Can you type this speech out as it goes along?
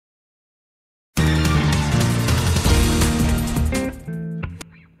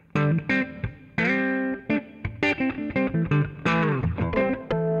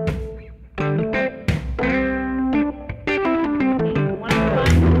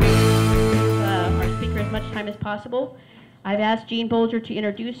time as possible. I've asked Jean Bolger to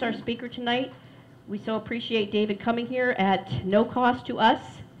introduce our speaker tonight. We so appreciate David coming here at no cost to us.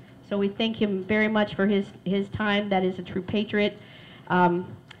 So we thank him very much for his time. That is a true patriot. And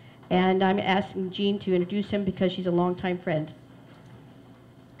I'm asking Jean to introduce him because she's a longtime friend.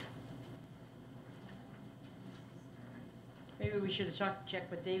 Maybe we should have checked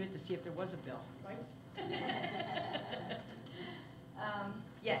with David to see if there was a bill, right?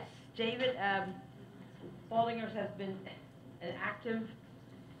 Yes, David Baldinger has been an active,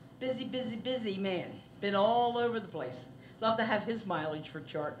 busy man. Been all over the place. Love to have his mileage for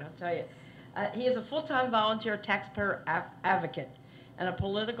chart, I'll tell you. He is a full-time volunteer taxpayer advocate and a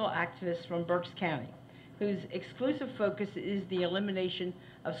political activist from Berks County, whose exclusive focus is the elimination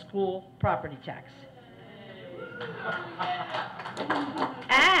of school property tax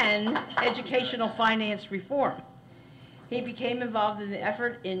and educational finance reform. He became involved in the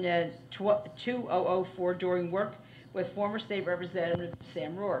effort in 2004 during work with former state representative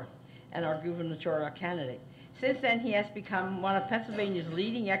Sam Rohr and our gubernatorial candidate. Since then, he has become one of Pennsylvania's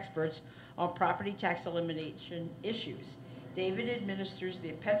leading experts on property tax elimination issues. David administers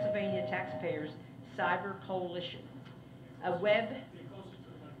the Pennsylvania Taxpayers Cyber Coalition, a web...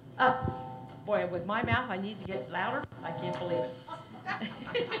 boy, with my mouth, I need to get louder. I can't believe it.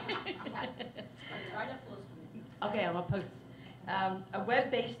 Okay, I'm a post. A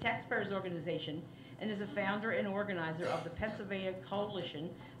web-based taxpayers organization, and is a founder and organizer of the Pennsylvania Coalition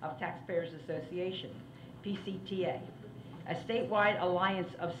of Taxpayers Association, PCTA, a statewide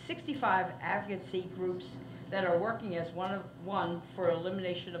alliance of 65 advocacy groups that are working as one for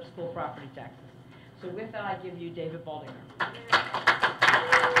elimination of school property taxes. So with that, I give you David Baldinger.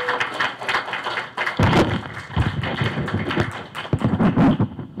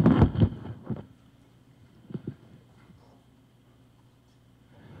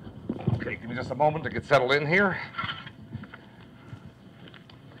 Okay, give me just a moment to get settled in here.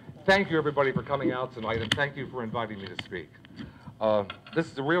 Thank you, everybody, for coming out tonight, and thank you for inviting me to speak. This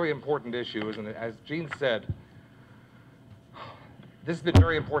is a really important issue, isn't it? As Jean said, this has been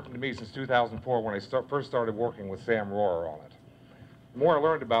very important to me since 2004 when I first started working with Sam Rohr on it. The more I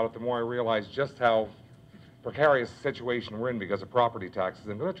learned about it, the more I realized just how precarious a situation we're in because of property taxes.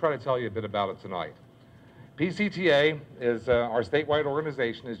 I'm going to try to tell you a bit about it tonight. PCTA is our statewide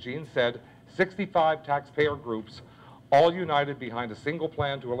organization, as Jean said, 65 taxpayer groups, all united behind a single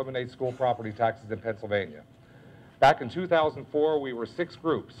plan to eliminate school property taxes in Pennsylvania. Back in 2004, we were 6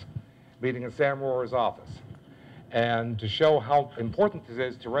 groups meeting in Sam Rohr's office. And to show how important this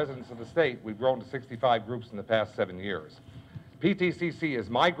is to residents of the state, we've grown to 65 groups in the past 7 years. PTCC is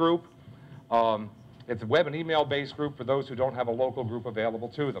my group. It's a web and email-based group for those who don't have a local group available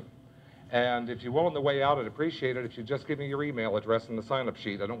to them. And if you will, on the way out, I'd appreciate it if you just give me your email address and the sign-up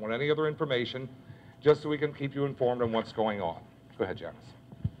sheet. I don't want any other information, just so we can keep you informed on what's going on. Go ahead, Janice.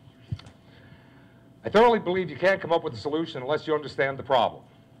 I thoroughly believe you can't come up with a solution unless you understand the problem.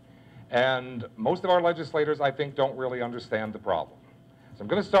 And most of our legislators, I think, don't really understand the problem. So I'm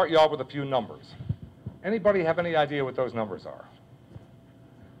going to start you off with a few numbers. Anybody have any idea what those numbers are?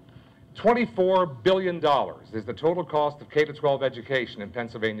 $24 billion is the total cost of K-12 education in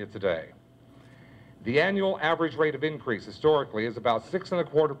Pennsylvania today. The annual average rate of increase historically is about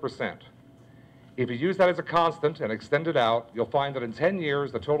 6.25%. If you use that as a constant and extend it out, you'll find that in 10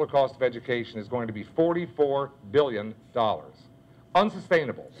 years, the total cost of education is going to be $44 billion.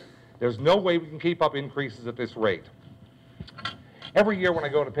 Unsustainable. There's no way we can keep up increases at this rate. Every year when I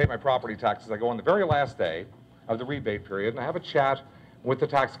go to pay my property taxes, I go on the very last day of the rebate period, and I have a chat with the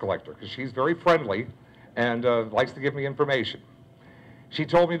tax collector, because she's very friendly and likes to give me information. She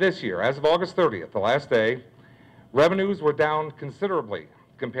told me this year, as of August 30th, the last day, revenues were down considerably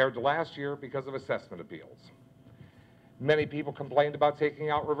compared to last year because of assessment appeals. Many people complained about taking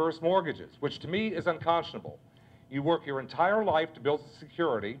out reverse mortgages, which to me is unconscionable. You work your entire life to build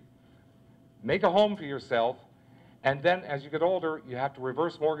security, make a home for yourself, and then as you get older, you have to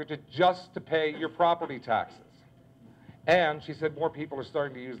reverse mortgage it just to pay your property taxes. And she said more people are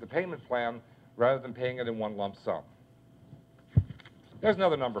starting to use the payment plan rather than paying it in one lump sum. There's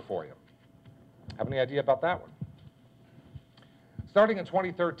another number for you. Have any idea about that one? Starting in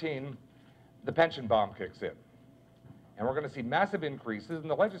 2013, the pension bomb kicks in. And we're going to see massive increases, and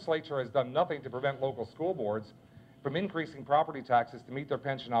the legislature has done nothing to prevent local school boards from increasing property taxes to meet their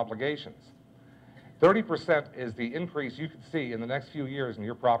pension obligations. 30% is the increase you could see in the next few years in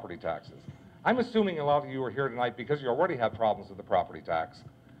your property taxes. I'm assuming a lot of you are here tonight because you already have problems with the property tax.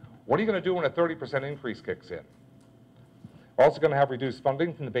 What are you going to do when a 30% increase kicks in? We're also going to have reduced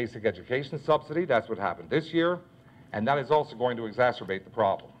funding from the basic education subsidy. That's what happened this year, and that is also going to exacerbate the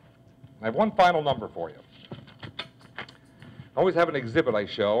problem. I have one final number for you. I always have an exhibit I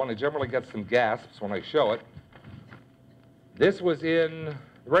show, and I generally get some gasps when I show it. This was in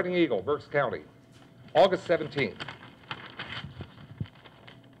Reading Eagle, Berks County, August 17th.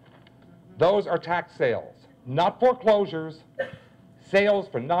 Those are tax sales, not foreclosures, sales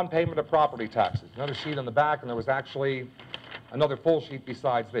for non-payment of property taxes. Another sheet on the back, and there was actually another full sheet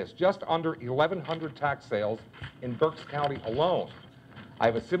besides this. Just under 1,100 tax sales in Berks County alone. I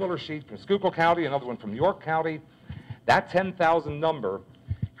have a similar sheet from Schuylkill County, another one from York County. That 10,000 number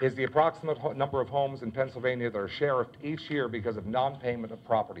is the approximate number of homes in Pennsylvania that are sheriffed each year because of non-payment of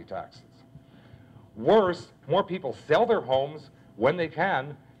property taxes. Worse, more people sell their homes when they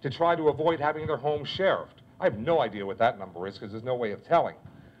can to try to avoid having their homes sheriffed. I have no idea what that number is because there's no way of telling.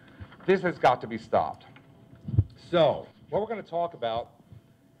 This has got to be stopped. So, what we're going to talk about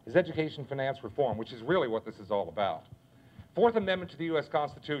is education finance reform, which is really what this is all about. Fourth Amendment to the U.S.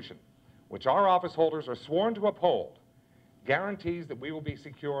 Constitution, which our office holders are sworn to uphold, guarantees that we will be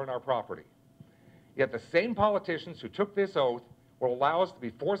secure in our property. Yet the same politicians who took this oath will allow us to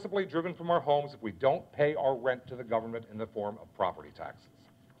be forcibly driven from our homes if we don't pay our rent to the government in the form of property taxes.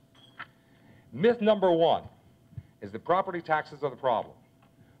 Myth number one is that property taxes are the problem.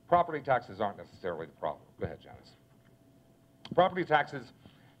 Property taxes aren't necessarily the problem. Go ahead, Janice. Property taxes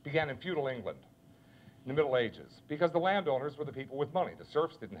began in feudal England in the Middle Ages because the landowners were the people with money. The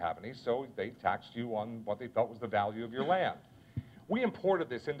serfs didn't have any, so they taxed you on what they felt was the value of your land. We imported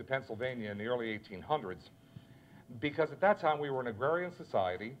this into Pennsylvania in the early 1800s because at that time we were an agrarian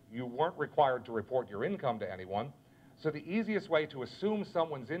society. You weren't required to report your income to anyone, so the easiest way to assume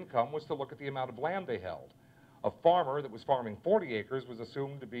someone's income was to look at the amount of land they held. A farmer that was farming 40 acres was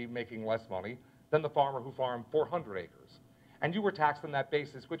assumed to be making less money than the farmer who farmed 400 acres. And you were taxed on that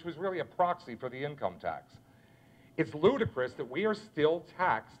basis, which was really a proxy for the income tax. It's ludicrous that we are still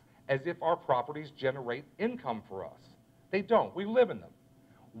taxed as if our properties generate income for us. They don't. We live in them.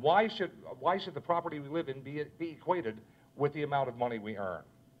 Why should the property we live in be equated with the amount of money we earn?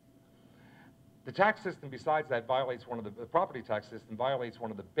 The tax system, besides that, violates the property tax system violates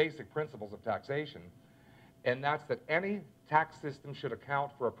one of the basic principles of taxation, and that's that any tax system should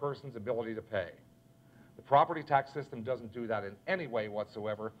account for a person's ability to pay. The property tax system doesn't do that in any way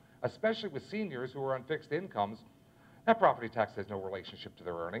whatsoever, especially with seniors who are on fixed incomes. That property tax has no relationship to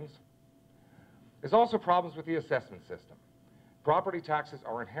their earnings. There's also problems with the assessment system. Property taxes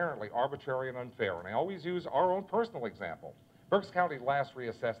are inherently arbitrary and unfair, and I always use our own personal example. Berks County last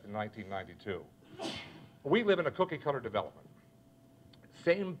reassessed in 1992. We live in a cookie-cutter development.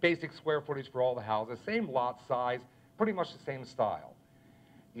 Same basic square footage for all the houses, same lot size, pretty much the same style.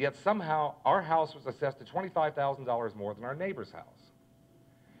 Yet somehow our house was assessed to $25,000 more than our neighbor's house.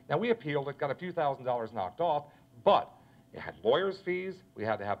 Now we appealed it, got a few $1,000s knocked off, but it had lawyers' fees, we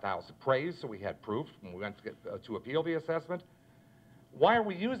had to have the house appraised, so we had proof when we went to appeal the assessment. Why are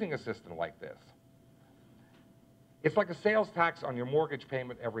we using a system like this? It's like a sales tax on your mortgage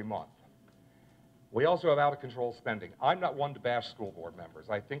payment every month. We also have out-of-control spending. I'm not one to bash school board members.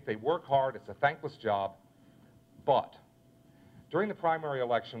 I think they work hard, it's a thankless job, but during the primary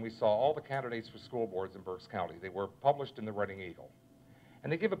election, we saw all the candidates for school boards in Berks County. They were published in the Reading Eagle.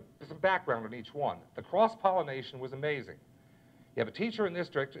 And they give some background on each one. The cross-pollination was amazing. You have a teacher in this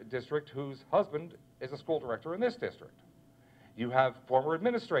district whose husband is a school director in this district. You have former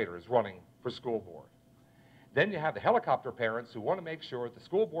administrators running for school board. Then you have the helicopter parents who want to make sure the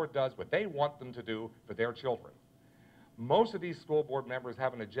school board does what they want them to do for their children. Most of these school board members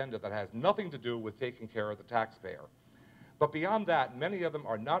have an agenda that has nothing to do with taking care of the taxpayer. But beyond that, many of them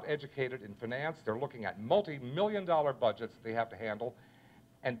are not educated in finance. They're looking at multi-million-dollar budgets that they have to handle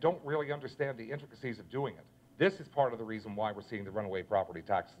and don't really understand the intricacies of doing it. This is part of the reason why we're seeing the runaway property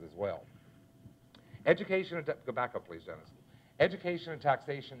taxes as well. Education and go back up, please, Dennis. Education and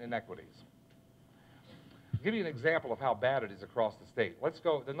taxation inequities. I'll give you an example of how bad it is across the state. Let's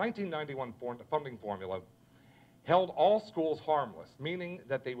go. The 1991 funding formula held all schools harmless, meaning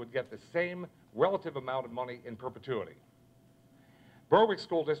that they would get the same relative amount of money in perpetuity. Berwick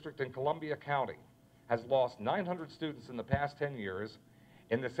School District in Columbia County has lost 900 students in the past 10 years.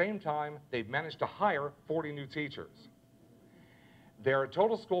 In the same time, they've managed to hire 40 new teachers. Their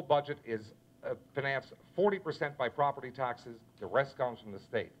total school budget is financed 40% by property taxes. The rest comes from the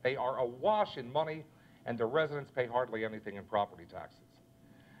state. They are awash in money, and the residents pay hardly anything in property taxes.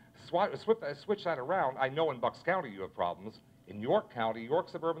 Switch that around. I know in Bucks County you have problems. In York County, York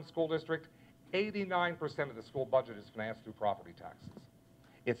Suburban School District, 89% of the school budget is financed through property taxes.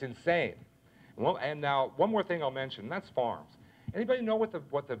 It's insane. Well, and now, one more thing I'll mention, and that's farms. Anybody know what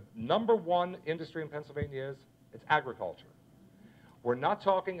the number one industry in Pennsylvania is? It's agriculture. We're not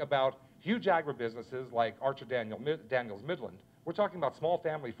talking about Huge agribusinesses like Archer Daniels Midland, we're talking about small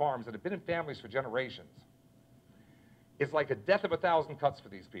family farms that have been in families for generations. It's like a death of 1,000 cuts for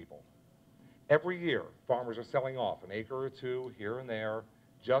these people. Every year, farmers are selling off an acre or two here and there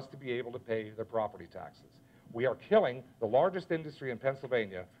just to be able to pay their property taxes. We are killing the largest industry in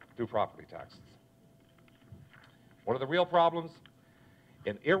Pennsylvania through property taxes. What are the real problems?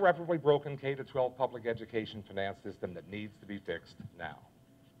 An irreparably broken K-12 public education finance system that needs to be fixed now.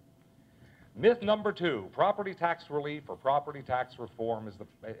 Myth number 2, property tax relief or property tax reform is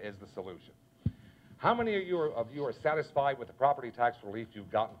the solution. How many of you are satisfied with the property tax relief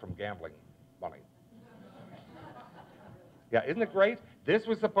you've gotten from gambling money? Yeah, isn't it great? This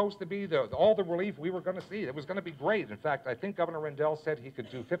was supposed to be all the relief we were going to see. It was going to be great. In fact, I think Governor Rendell said he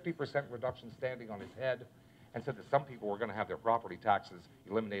could do 50% reduction standing on his head, and said that some people were going to have their property taxes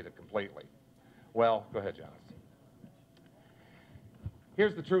eliminated completely. Well, go ahead, Janice.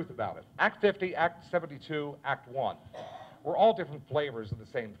 Here's the truth about it. Act 50, Act 72, Act 1 were all different flavors of the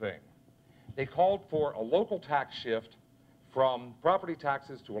same thing. They called for a local tax shift from property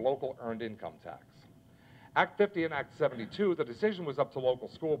taxes to a local earned income tax. Act 50 and Act 72, the decision was up to local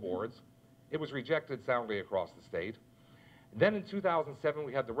school boards. It was rejected soundly across the state. Then in 2007,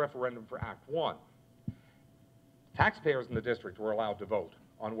 we had the referendum for Act 1. Taxpayers in the district were allowed to vote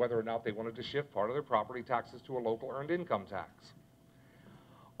on whether or not they wanted to shift part of their property taxes to a local earned income tax.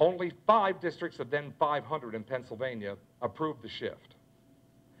 Only 5 districts of then 500 in Pennsylvania approved the shift.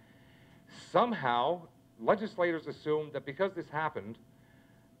 Somehow, legislators assumed that because this happened,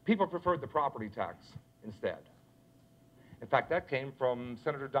 people preferred the property tax instead. In fact, that came from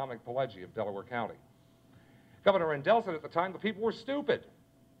Senator Dominic Pileggi of Delaware County. Governor Rendell said at the time the people were stupid.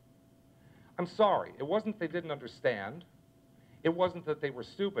 I'm sorry, it wasn't they didn't understand. It wasn't that they were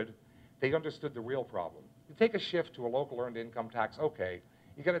stupid. They understood the real problem. You take a shift to a local earned income tax, okay,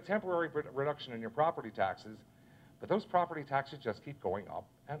 you get a temporary reduction in your property taxes, but those property taxes just keep going up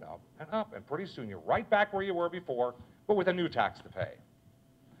and up and up, and pretty soon you're right back where you were before, but with a new tax to pay.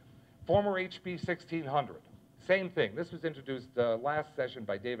 Former HB 1600, same thing. This was introduced last session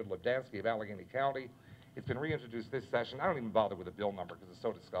by David Lebdansky of Allegheny County. It's been reintroduced this session. I don't even bother with the bill number because it's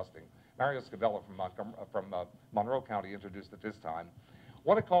so disgusting. Mario Scavella from Monroe County introduced it this time.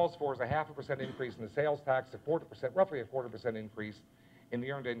 What it calls for is a 0.5% increase in the sales tax, roughly a 1/4% increase in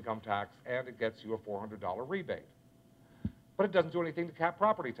the earned income tax, and it gets you a $400 rebate. But it doesn't do anything to cap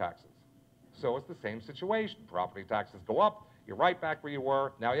property taxes. So it's the same situation. Property taxes go up, you're right back where you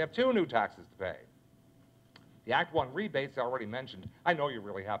were, now you have 2 new taxes to pay. The Act 1 rebates I already mentioned. I know you're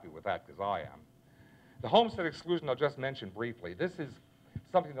really happy with that because I am. The homestead exclusion I'll just mention briefly. This is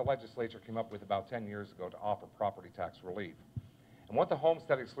something the legislature came up with about 10 years ago to offer property tax relief. And what the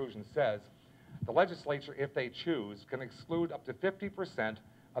homestead exclusion says, the legislature, if they choose, can exclude up to 50%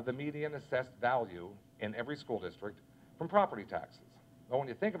 of the median assessed value in every school district from property taxes. Well, when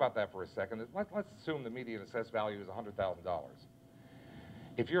you think about that for a second, let's assume the median assessed value is $100,000.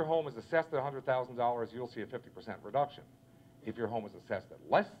 If your home is assessed at $100,000, you'll see a 50% reduction. If your home is assessed at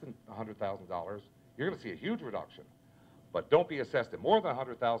less than $100,000, you're going to see a huge reduction. But don't be assessed at more than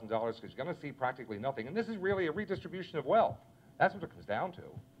 $100,000 because you're going to see practically nothing. And this is really a redistribution of wealth. That's what it comes down to.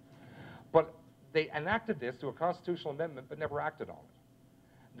 But they enacted this through a constitutional amendment but never acted on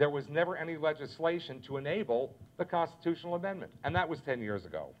it. There was never any legislation to enable the constitutional amendment, and that was 10 years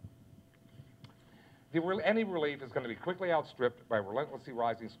ago. Any relief is going to be quickly outstripped by relentlessly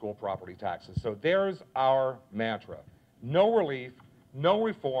rising school property taxes. So there's our mantra. No relief, no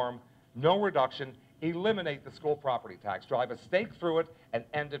reform, no reduction. Eliminate the school property tax. Drive a stake through it and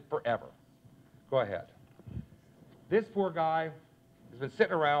end it forever. Go ahead. This poor guy has been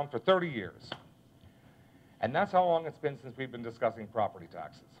sitting around for 30 years. And that's how long it's been since we've been discussing property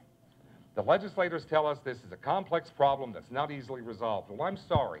taxes. The legislators tell us this is a complex problem that's not easily resolved. Well, I'm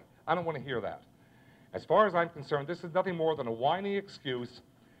sorry. I don't want to hear that. As far as I'm concerned, this is nothing more than a whiny excuse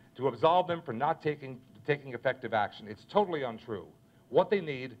to absolve them for not taking effective action. It's totally untrue. What they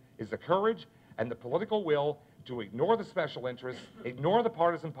need is the courage and the political will to ignore the special interests, ignore the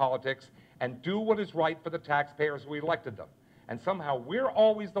partisan politics, and do what is right for the taxpayers who elected them. And somehow we're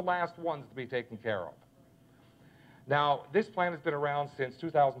always the last ones to be taken care of. Now, this plan has been around since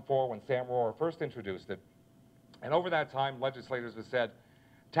 2004 when Sam Rohrer first introduced it. And over that time, legislators have said,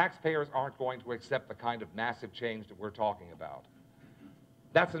 taxpayers aren't going to accept the kind of massive change that we're talking about.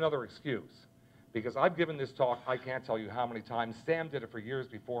 That's another excuse. Because I've given this talk, I can't tell you how many times. Sam did it for years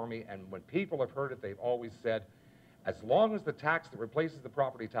before me, and when people have heard it, they've always said, as long as the tax that replaces the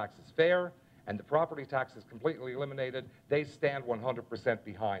property tax is fair and the property tax is completely eliminated, they stand 100%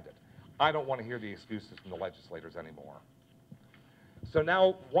 behind it. I don't want to hear the excuses from the legislators anymore. So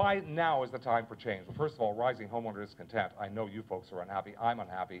now, why now is the time for change? Well, first of all, rising homeowner discontent. I know you folks are unhappy. I'm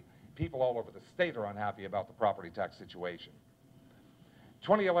unhappy. People all over the state are unhappy about the property tax situation.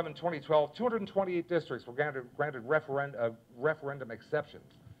 2011, 2012, 228 districts were granted referendum exceptions.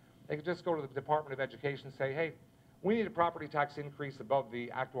 They could just go to the Department of Education and say, hey, we need a property tax increase above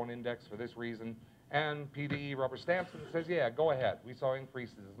the Act 1 index for this reason, and PDE rubber stamps and says, yeah, go ahead. We saw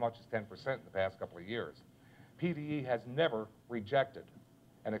increases as much as 10% in the past couple of years. PDE has never rejected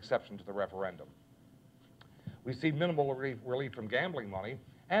an exception to the referendum. We see minimal relief from gambling money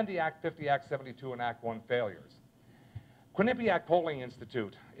and the Act 50, Act 72, and Act 1 failures. Quinnipiac Polling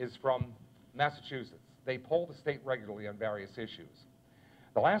Institute is from Massachusetts. They poll the state regularly on various issues.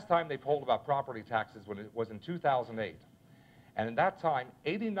 The last time they polled about property taxes was in 2008. And in that time,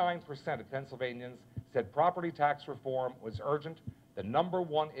 89% of Pennsylvanians said property tax reform was urgent, the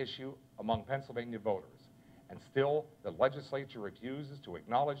 #1 issue among Pennsylvania voters. And still, the legislature refuses to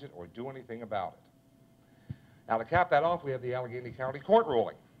acknowledge it or do anything about it. Now, to cap that off, we have the Allegheny County Court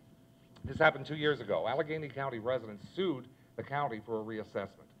ruling. This happened 2 years ago. Allegheny County residents sued the county for a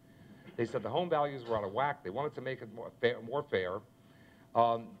reassessment. They said the home values were out of whack. They wanted to make it more fair.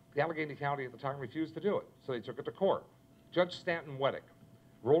 The Allegheny County at the time refused to do it, so they took it to court. Judge Stanton Weddick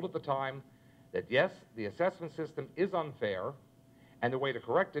ruled at the time that yes, the assessment system is unfair, and the way to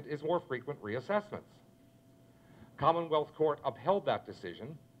correct it is more frequent reassessments. Commonwealth Court upheld that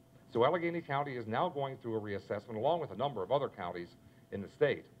decision, so Allegheny County is now going through a reassessment along with a number of other counties in the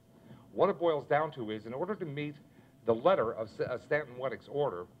state. What it boils down to is, in order to meet the letter of Stanton Weddick's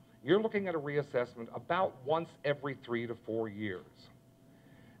order, you're looking at a reassessment about once every 3 to 4 years.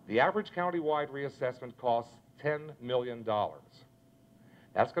 The average countywide reassessment costs $10 million.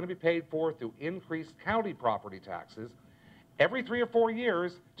 That's going to be paid for through increased county property taxes every 3 or 4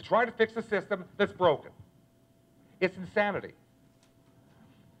 years to try to fix a system that's broken. It's insanity.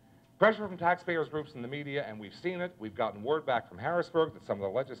 Pressure from taxpayers groups in the media, and we've seen it. We've gotten word back from Harrisburg that some of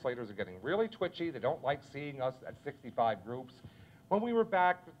the legislators are getting really twitchy. They don't like seeing us at 65 groups. When we were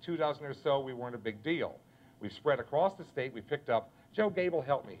back 2 dozen or so, we weren't a big deal. We've spread across the state. We picked up, Joe Gable,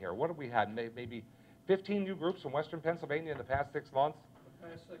 help me here. What have we had? Maybe 15 new groups from Western Pennsylvania in the past 6 months? The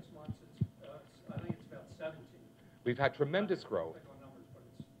past 6 months, I think it's about 17. We've had tremendous growth. Numbers, but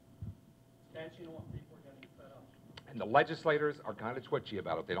it's catching on. People are getting fed up. And the legislators are kind of twitchy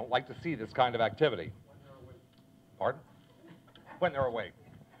about it. They don't like to see this kind of activity. When they're awake. Pardon? When they're awake.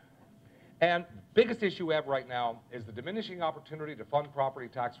 And biggest issue we have right now is the diminishing opportunity to fund property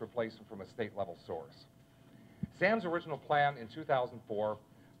tax replacement from a state-level source. Sam's original plan in 2004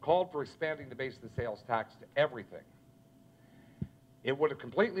 called for expanding the base of the sales tax to everything. It would have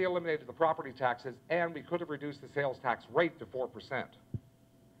completely eliminated the property taxes, and we could have reduced the sales tax rate to 4%.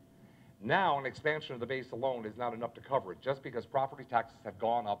 Now, an expansion of the base alone is not enough to cover it, just because property taxes have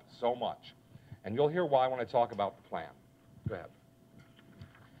gone up so much. And you'll hear why when I talk about the plan. Go ahead.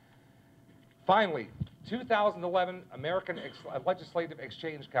 Finally, 2011 American Legislative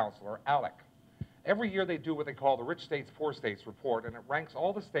Exchange Council, or ALEC. Every year they do what they call the Rich States, Poor States report, and it ranks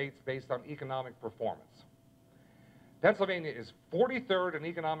all the states based on economic performance. Pennsylvania is 43rd in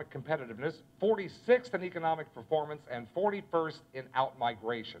economic competitiveness, 46th in economic performance, and 41st in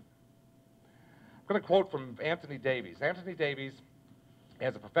out-migration. I'm going to quote from Anthony Davies. Anthony Davies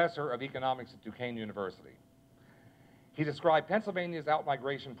is a professor of economics at Duquesne University. He described Pennsylvania's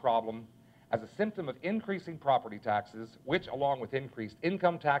out-migration problem as a symptom of increasing property taxes, which, along with increased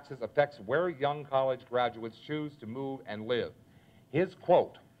income taxes, affects where young college graduates choose to move and live. His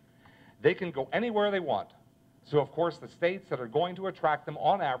quote, "They can go anywhere they want. So, of course, the states that are going to attract them,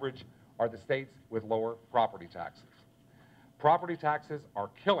 on average, are the states with lower property taxes." Property taxes are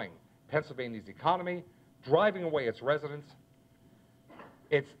killing Pennsylvania's economy, driving away its residents.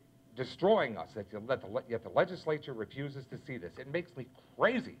 It's destroying us, yet the legislature refuses to see this. It makes me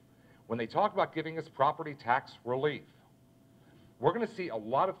crazy when they talk about giving us property tax relief. We're going to see a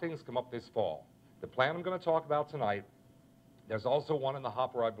lot of things come up this fall. The plan I'm going to talk about tonight, there's also one in the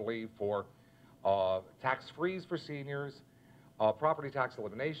hopper, I believe, for tax freeze for seniors, property tax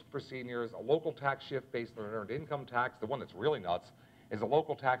elimination for seniors, a local tax shift based on earned income tax. The one that's really nuts is a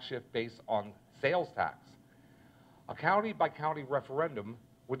local tax shift based on sales tax. A county-by-county referendum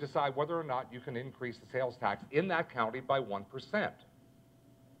would decide whether or not you can increase the sales tax in that county by 1%.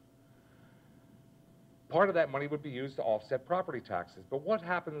 Part of that money would be used to offset property taxes. But what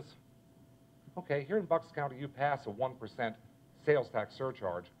happens, okay, here in Bucks County you pass a 1% sales tax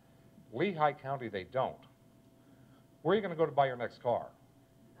surcharge. Lehigh County they don't. Where are you going to go to buy your next car?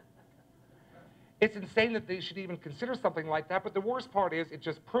 It's insane that they should even consider something like that, but the worst part is it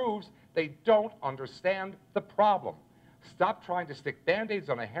just proves they don't understand the problem. Stop trying to stick Band-Aids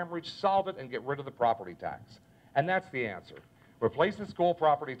on a hemorrhage, solve it, and get rid of the property tax. And that's the answer. Replace the school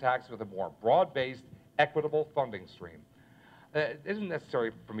property tax with a more broad-based, equitable funding stream. It isn't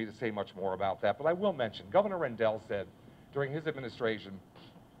necessary for me to say much more about that, but I will mention, Governor Rendell said during his administration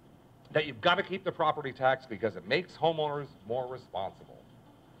that you've got to keep the property tax because it makes homeowners more responsible.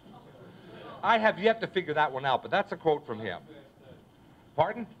 I have yet to figure that one out, but that's a quote from him.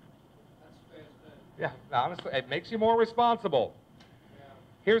 Pardon? Yeah, honestly, it makes you more responsible.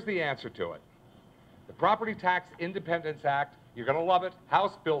 Here's the answer to it. The Property Tax Independence Act, you're going to love it,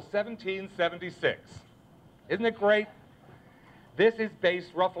 House Bill 1776. Isn't it great? This is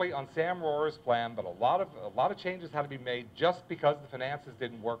based roughly on Sam Rohrer's plan, but a lot of changes had to be made just because the finances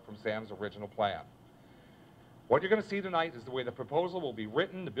didn't work from Sam's original plan. What you're going to see tonight is the way the proposal will be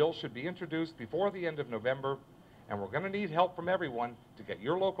written. The bill should be introduced before the end of November, and we're going to need help from everyone to get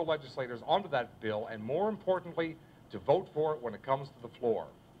your local legislators onto that bill, and more importantly, to vote for it when it comes to the floor.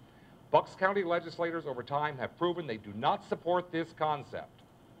 Bucks County legislators over time have proven they do not support this concept.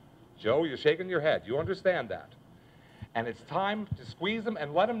 Joe, you're shaking your head. You understand that. And it's time to squeeze them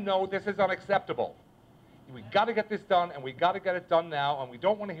and let them know this is unacceptable. We've got to get this done, and we've got to get it done now, and we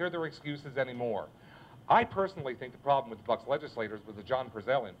don't want to hear their excuses anymore. I personally think the problem with the Bucks legislators was the John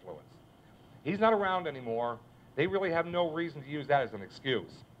Purcell influence. He's not around anymore. They really have no reason to use that as an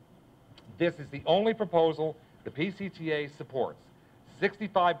excuse. This is the only proposal the PCTA supports.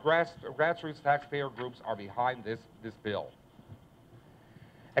 65 grassroots taxpayer groups are behind this bill.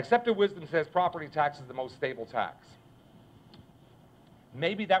 Accepted wisdom says property tax is the most stable tax.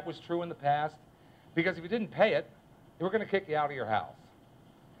 Maybe that was true in the past, because if you didn't pay it, they were going to kick you out of your house.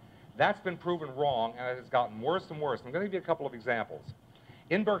 That's been proven wrong, and it has gotten worse and worse. I'm going to give you a couple of examples.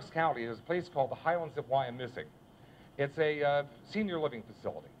 In Berks County, there's a place called the Highlands at Wyomissing. It's a senior living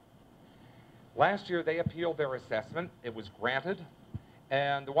facility. Last year, they appealed their assessment. It was granted,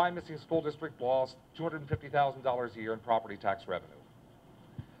 and the Wyomissing School District lost $250,000 a year in property tax revenue.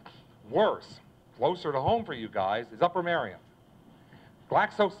 Worse, closer to home for you guys, is Upper Merion.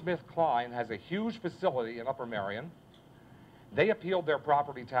 GlaxoSmithKline has a huge facility in Upper Merion. They appealed their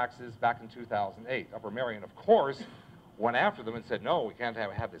property taxes back in 2008. Upper Merion, of course, went after them and said, no, we can't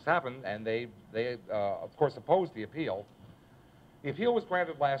have this happen, and they of course, opposed the appeal. The appeal was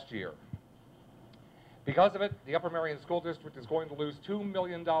granted last year. Because of it, the Upper Merion School District is going to lose $2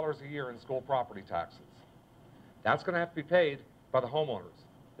 million a year in school property taxes. That's going to have to be paid by the homeowners,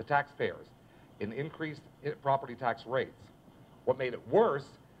 the taxpayers, in increased property tax rates. What made it worse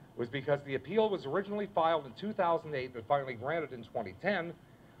was because the appeal was originally filed in 2008 but finally granted in 2010,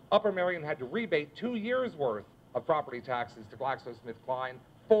 Upper Merion had to rebate 2 years' worth of property taxes to GlaxoSmithKline,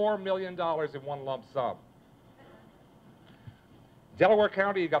 $4 million in one lump sum. Delaware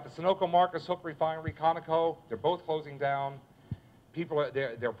County, you got the Sunoco Marcus Hook Refinery, Conoco, they're both closing down.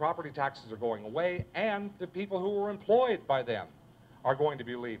 Their property taxes are going away, and the people who were employed by them are going to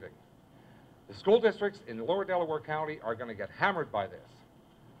be leaving. The school districts in Lower Delaware County are going to get hammered by this,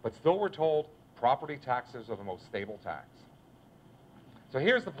 but still we're told property taxes are the most stable tax. So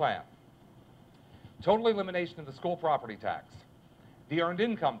here's the plan. Total elimination of the school property tax, the earned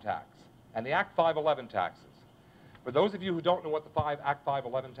income tax, and the Act 511 taxes. For those of you who don't know what the Act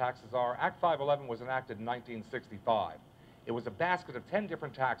 511 taxes are, Act 511 was enacted in 1965. It was a basket of 10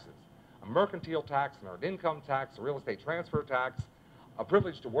 different taxes: a mercantile tax, an earned income tax, a real estate transfer tax, a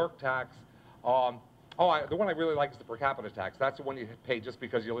privilege to work tax. The one I really like is the per capita tax. That's the one you pay just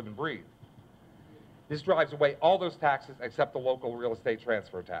because you live and breathe. This drives away all those taxes except the local real estate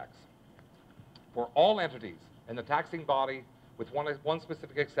transfer tax. For all entities in the taxing body, with one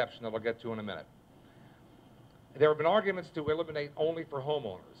specific exception that I'll get to in a minute. There have been arguments to eliminate only for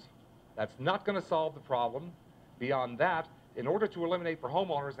homeowners. That's not going to solve the problem. Beyond that, in order to eliminate for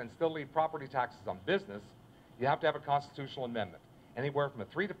homeowners and still leave property taxes on business, you have to have a constitutional amendment. Anywhere from a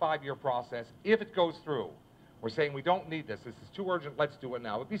 3 to 5 year process, if it goes through. We're saying we don't need this is too urgent, let's do it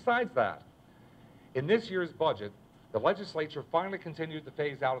now. But besides that, in this year's budget, the legislature finally continued the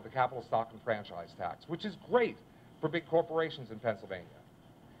phase out of the capital stock and franchise tax, which is great for big corporations in Pennsylvania.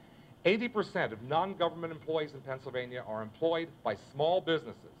 80% of non-government employees in Pennsylvania are employed by small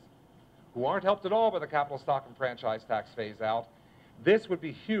businesses who aren't helped at all by the capital stock and franchise tax phase out. This would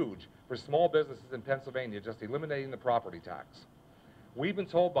be huge for small businesses in Pennsylvania, just eliminating the property tax. We've been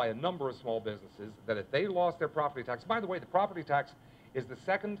told by a number of small businesses that if they lost their property tax, by the way, the property tax is the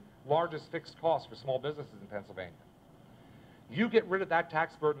second largest fixed cost for small businesses in Pennsylvania. You get rid of that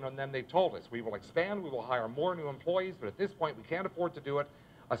tax burden on them, they've told us. We will expand, we will hire more new employees, but at this point we can't afford to do it,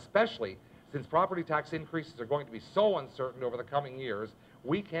 especially since property tax increases are going to be so uncertain over the coming years.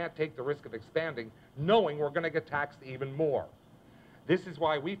 We can't take the risk of expanding knowing we're going to get taxed even more. This is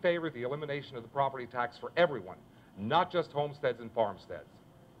why we favor the elimination of the property tax for everyone, not just homesteads and farmsteads.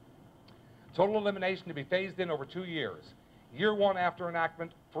 Total elimination to be phased in over 2 years. Year 1 after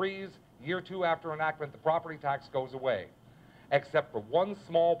enactment, freeze. Year 2 after enactment, the property tax goes away, except for one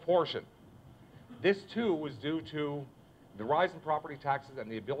small portion. This, too, was due to the rise in property taxes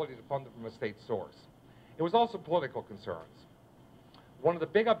and the ability to fund them from a state source. It was also political concerns. One of the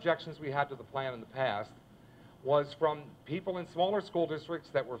big objections we had to the plan in the past was from people in smaller school districts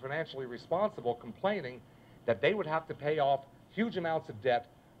that were financially responsible complaining that they would have to pay off huge amounts of debt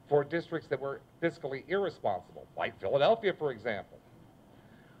for districts that were fiscally irresponsible, like Philadelphia, for example.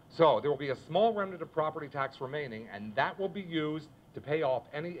 So there will be a small remnant of property tax remaining, and that will be used to pay off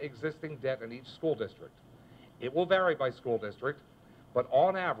any existing debt in each school district. It will vary by school district, but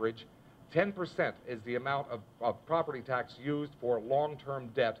on average, 10% is the amount of property tax used for long-term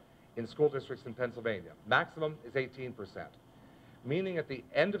debt in school districts in Pennsylvania. Maximum is 18%, meaning at the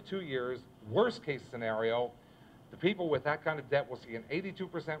end of 2 years, worst case scenario, the people with that kind of debt will see an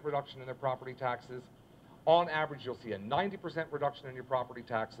 82% reduction in their property taxes. On average, you'll see a 90% reduction in your property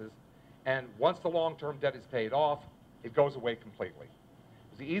taxes, and once the long-term debt is paid off, it goes away completely.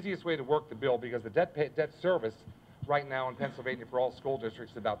 It's the easiest way to work the bill because the debt service right now in Pennsylvania for all school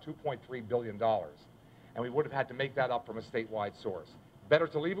districts is about $2.3 billion, and we would have had to make that up from a statewide source. Better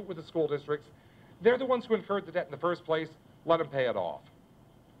to leave it with the school districts. They're the ones who incurred the debt in the first place. Let them pay it off.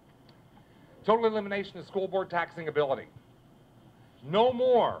 Total elimination of school board taxing ability. No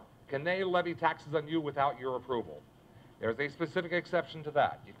more can they levy taxes on you without your approval. There's a specific exception to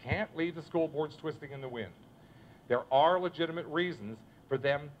that. You can't leave the school boards twisting in the wind. There are legitimate reasons for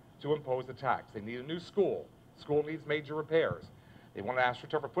them to impose a tax. They need a new school. School needs major repairs. They want to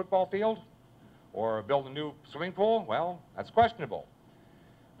astroturf a football field or build a new swimming pool. Well, that's questionable.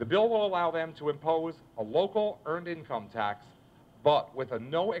 The bill will allow them to impose a local earned income tax, but with a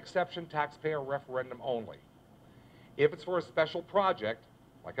no exception taxpayer referendum only. If it's for a special project,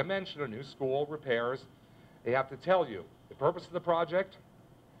 like I mentioned, a new school, repairs, they have to tell you the purpose of the project,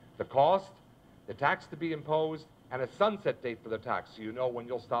 the cost, the tax to be imposed, and a sunset date for the tax so you know when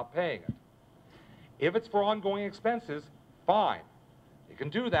you'll stop paying it. If it's for ongoing expenses, fine. You can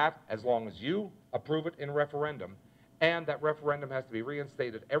do that as long as you approve it in a referendum, and that referendum has to be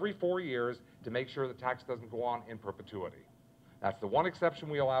reinstated every 4 years to make sure the tax doesn't go on in perpetuity. That's the one exception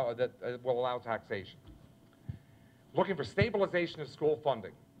we allow that will allow taxation. Looking for stabilization of school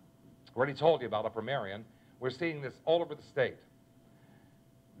funding. Already told you about Upper Merion. We're seeing this all over the state.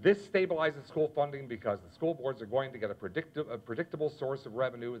 This stabilizes school funding because the school boards are going to get a predictable source of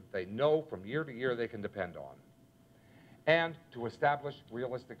revenue that they know from year to year they can depend on. And to establish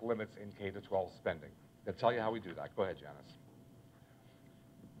realistic limits in K-12 spending. I'll tell you how we do that. Go ahead, Janice.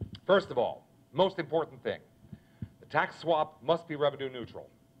 First of all, most important thing, the tax swap must be revenue neutral.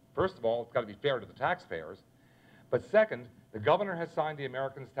 First of all, it's got to be fair to the taxpayers. But second, the governor has signed the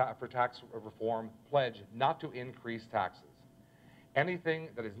Americans for Tax Reform pledge not to increase taxes. Anything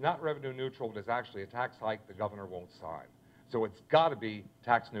that is not revenue neutral but is actually a tax hike, the governor won't sign. So it's got to be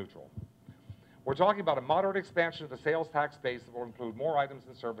tax neutral. We're talking about a moderate expansion of the sales tax base that will include more items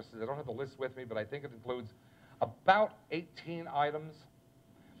and services. I don't have the list with me, but I think it includes about 18 items.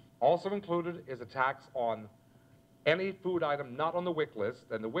 Also included is a tax on any food item not on the WIC list,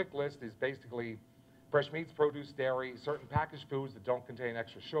 and the WIC list is basically fresh meats, produce, dairy, certain packaged foods that don't contain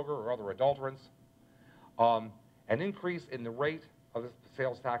extra sugar or other adulterants. An increase in the rate of the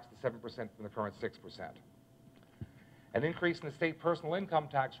sales tax to 7% from the current 6%. An increase in the state personal income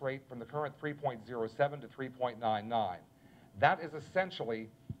tax rate from the current 3.07 to 3.99. That is essentially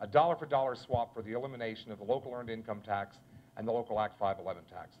a dollar-for-dollar swap for the elimination of the local earned income tax and the local Act 511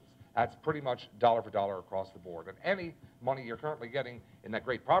 taxes. That's pretty much dollar for dollar across the board. And any money you're currently getting in that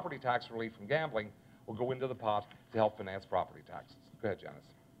great property tax relief from gambling will go into the pot to help finance property taxes. Go ahead, Janice.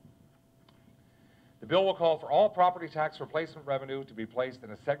 The bill will call for all property tax replacement revenue to be placed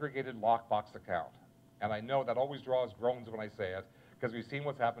in a segregated lockbox account. And I know that always draws groans when I say it, because we've seen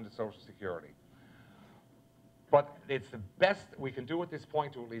what's happened to Social Security. But it's the best we can do at this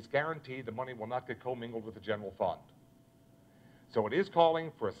point to at least guarantee the money will not get commingled with the general fund. So it is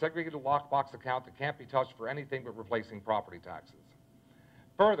calling for a segregated lockbox account that can't be touched for anything but replacing property taxes.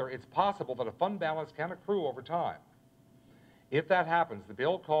 Further, it's possible that a fund balance can accrue over time. If that happens, the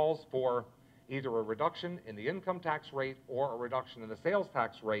bill calls for either a reduction in the income tax rate or a reduction in the sales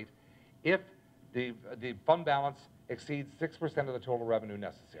tax rate if the fund balance exceeds 6% of the total revenue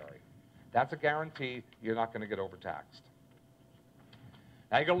necessary. That's a guarantee you're not going to get overtaxed.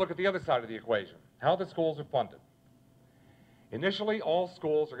 Now you're going to look at the other side of the equation, how the schools are funded. Initially, all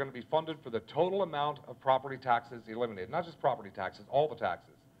schools are going to be funded for the total amount of property taxes eliminated, not just property taxes, all the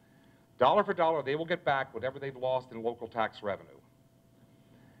taxes. Dollar for dollar, they will get back whatever they've lost in local tax revenue.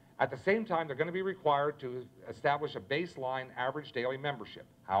 At the same time, they're going to be required to establish a baseline average daily membership.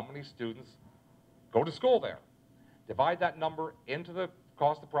 How many students go to school there? Divide that number into the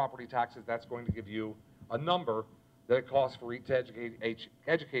cost of property taxes. That's going to give you a number that it costs for to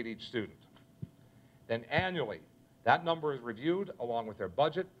educate each student. Then annually, that number is reviewed along with their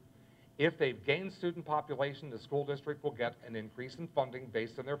budget. If they've gained student population, the school district will get an increase in funding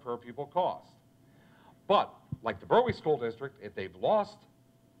based on their per pupil cost. But, like the Berwick School District, if they've lost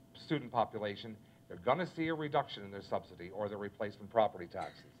student population, they're going to see a reduction in their subsidy or their replacement property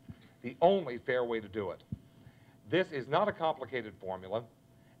taxes. The only fair way to do it. This is not a complicated formula,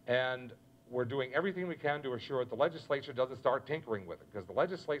 and we're doing everything we can to assure that the legislature doesn't start tinkering with it, because the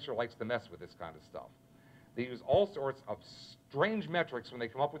legislature likes to mess with this kind of stuff. They use all sorts of strange metrics when they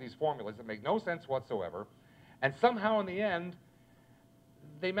come up with these formulas that make no sense whatsoever, and somehow in the end,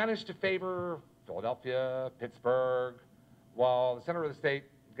 they manage to favor Philadelphia, Pittsburgh, while the center of the state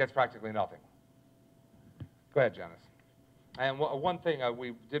gets practically nothing. Go ahead, Janice. And one thing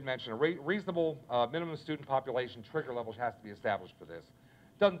we did mention, a reasonable minimum student population trigger level has to be established for this.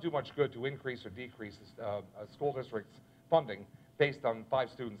 Doesn't do much good to increase or decrease a school district's funding based on 5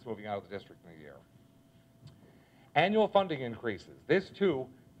 students moving out of the district in a year. Annual funding increases. This, too,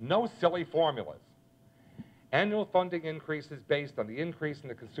 no silly formulas. Annual funding increases based on the increase in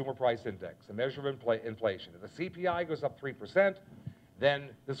the Consumer Price Index, a measure of inflation. If the CPI goes up 3%, then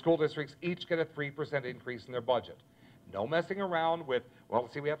the school districts each get a 3% increase in their budget. No messing around with, well,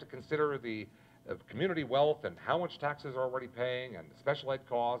 see, we have to consider the community wealth and how much taxes are already paying and the special ed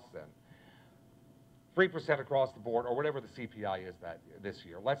costs and 3% across the board or whatever the CPI is this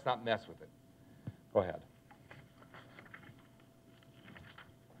year. Let's not mess with it. Go ahead.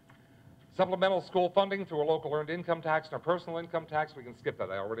 Supplemental school funding through a local earned income tax and a personal income tax. We can skip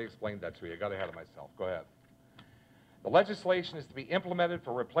that. I already explained that to you. I got ahead of myself. Go ahead. The legislation is to be implemented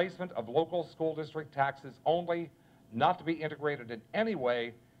for replacement of local school district taxes only, not to be integrated in any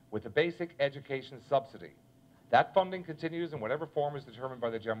way with the basic education subsidy. That funding continues in whatever form is determined by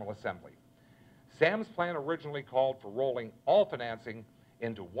the General Assembly. Sam's plan originally called for rolling all financing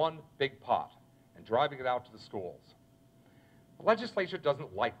into one big pot and driving it out to the schools. The legislature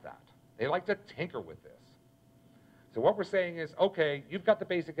doesn't like that. They like to tinker with this. So what we're saying is, okay, you've got the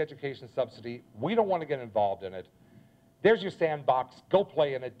basic education subsidy. We don't want to get involved in it. There's your sandbox. Go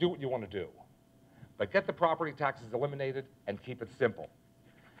play in it. Do what you want to do. But get the property taxes eliminated and keep it simple.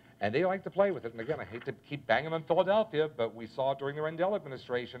 And they like to play with it. And again, I hate to keep banging on Philadelphia, but we saw during the Rendell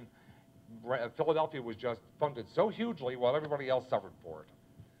administration, Philadelphia was just funded so hugely while everybody else suffered for it.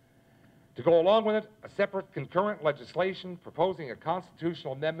 To go along with it, a separate concurrent legislation proposing a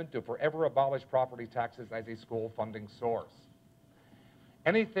constitutional amendment to forever abolish property taxes as a school funding source.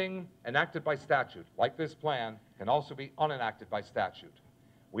 Anything enacted by statute, like this plan, can also be unenacted by statute.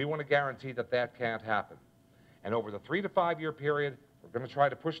 We want to guarantee that that can't happen. And over the 3 to 5 year period, we're going to try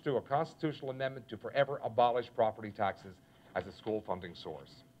to push through a constitutional amendment to forever abolish property taxes as a school funding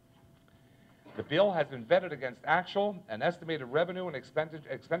source. The bill has been vetted against actual and estimated revenue and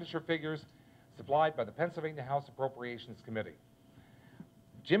expenditure figures supplied by the Pennsylvania House Appropriations Committee.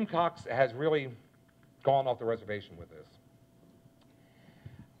 Jim Cox has really gone off the reservation with this.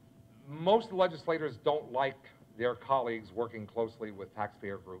 Most of the legislators don't like their colleagues working closely with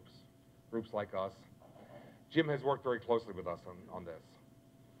taxpayer groups like us. Jim has worked very closely with us on this.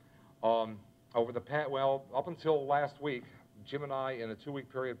 Over the past, well, up until last week, Jim and I, in a 2-week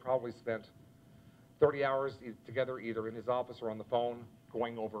period, probably spent 30 hours together, either in his office or on the phone,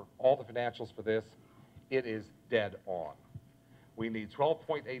 going over all the financials for this. It is dead on. We need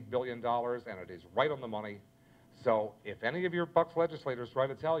 $12.8 billion, and it is right on the money. So if any of your Bucks legislators try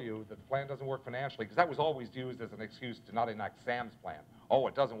to tell you that the plan doesn't work financially, because that was always used as an excuse to not enact Sam's plan. Oh,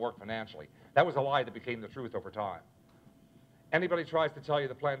 it doesn't work financially. That was a lie that became the truth over time. Anybody tries to tell you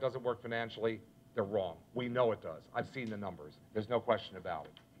the plan doesn't work financially, they're wrong. We know it does. I've seen the numbers. There's no question about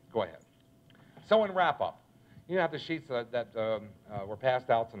it. Go ahead. So in wrap-up, you have the sheets that were passed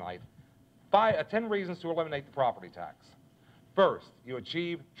out tonight. 10 reasons to eliminate the property tax. First, you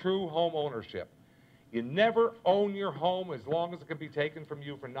achieve true home ownership. You never own your home as long as it can be taken from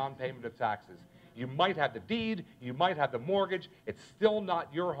you for non-payment of taxes. You might have the deed, you might have the mortgage, it's still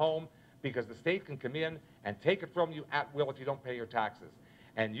not your home because the state can come in and take it from you at will if you don't pay your taxes.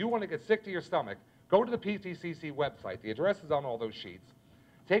 And you want to get sick to your stomach, go to the PTCC website. The address is on all those sheets.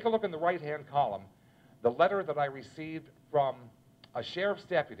 Take a look in the right-hand column, the letter that I received from a sheriff's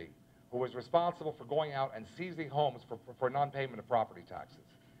deputy who was responsible for going out and seizing homes for non-payment of property taxes.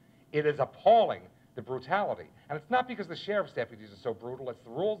 It is appalling, the brutality. And it's not because the sheriff's deputies are so brutal, it's the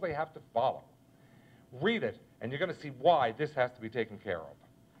rules they have to follow. Read it, and you're going to see why this has to be taken care of.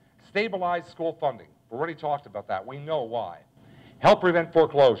 Stabilize school funding. We already talked about that. We know why. Help prevent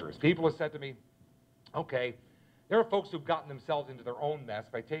foreclosures. People have said to me, okay, there are folks who've gotten themselves into their own mess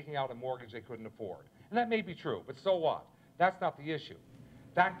by taking out a mortgage they couldn't afford. And that may be true, but so what? That's not the issue.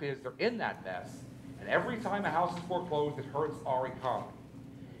 Fact is, they're in that mess, and every time a house is foreclosed, it hurts our economy.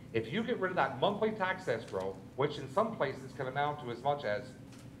 If you get rid of that monthly tax escrow, which in some places can amount to as much as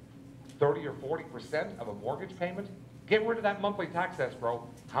 30 or 40% of a mortgage payment, get rid of that monthly tax escrow,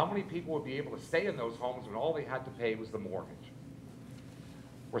 how many people would be able to stay in those homes when all they had to pay was the mortgage?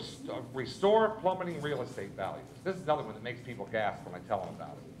 Restore plummeting real estate values. This is another one that makes people gasp when I tell them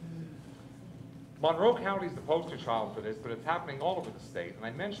about it. Monroe County is the poster child for this, but it's happening all over the state. And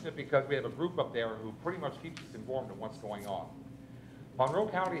I mention it because we have a group up there who pretty much keeps us informed of what's going on. Monroe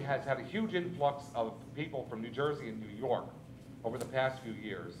County has had a huge influx of people from New Jersey and New York over the past few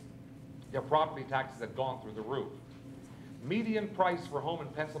years. Their property taxes have gone through the roof. Median price for a home in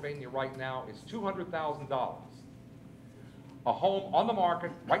Pennsylvania right now is $200,000. A home on the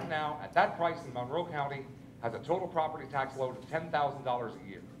market right now at that price in Monroe County has a total property tax load of $10,000 a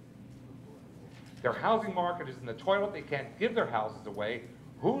year. Their housing market is in the toilet. They can't give their houses away.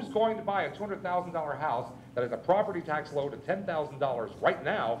 Who's going to buy a $200,000 house that has a property tax load of $10,000 right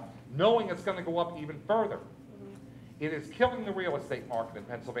now, knowing it's going to go up even further? It is killing the real estate market in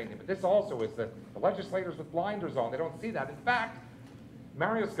Pennsylvania. But this also is the legislators with blinders on. They don't see that. In fact,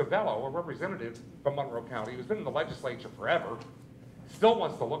 Mario Scavello, a representative from Monroe County, who's been in the legislature forever, still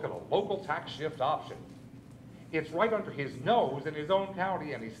wants to look at a local tax shift option. It's right under his nose in his own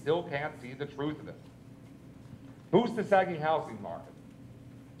county, and he still can't see the truth of it. Boost the sagging housing market.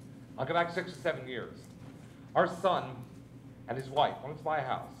 I'll go back 6 or 7 years. Our son and his wife wanted to buy a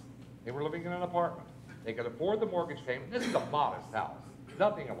house. They were living in an apartment. They could afford the mortgage payment. This is a modest house,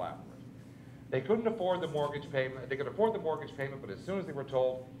 nothing elaborate. They couldn't afford the mortgage payment. They could afford the mortgage payment, but as soon as they were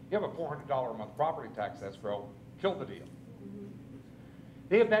told, you have a $400 a month property tax escrow, killed the deal.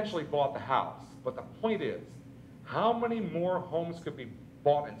 They eventually bought the house, but the point is, how many more homes could be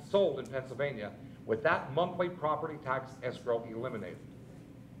bought and sold in Pennsylvania with that monthly property tax escrow eliminated?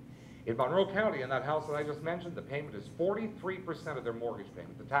 In Monroe County, in that house that I just mentioned, the payment is 43% of their mortgage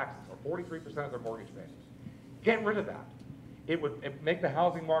payment. The taxes are 43% of their mortgage payments. Get rid of that. It would make the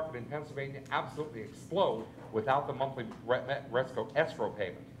housing market in Pennsylvania absolutely explode without the monthly escrow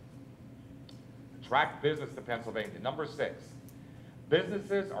payment. Attract business to Pennsylvania. Number 6.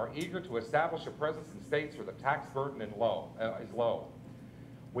 Businesses are eager to establish a presence in states where the tax burden is low.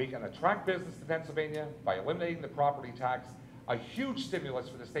 We can attract business to Pennsylvania by eliminating the property tax, a huge stimulus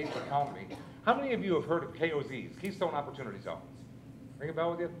for the state's economy. How many of you have heard of KOZs, Keystone Opportunity Zones? Ring a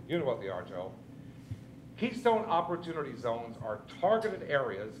bell with you? You know what they are, Joe. Keystone Opportunity Zones are targeted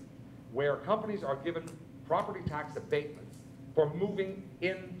areas where companies are given property tax abatements for moving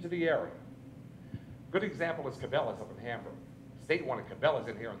into the area. Good example is Cabela's up in Hamburg. The state wanted Cabela's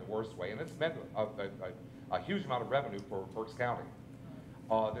in here in the worst way, and it's meant a huge amount of revenue for Berks County.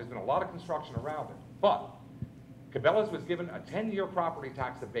 There's been a lot of construction around it, but Cabela's was given a 10-year property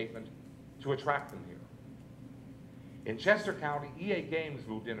tax abatement to attract them here. In Chester County, EA Games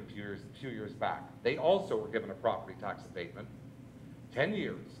moved in a few years back. They also were given a property tax abatement, 10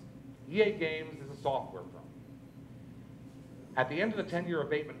 years. EA Games is a software firm. At the end of the 10-year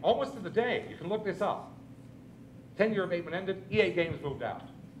abatement, almost to the day, you can look this up, 10-year abatement ended, EA Games moved out.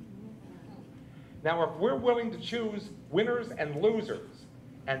 Now, if we're willing to choose winners and losers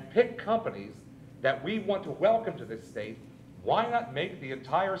and pick companies that we want to welcome to this state, why not make the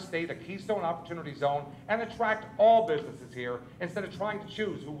entire state a Keystone Opportunity Zone and attract all businesses here instead of trying to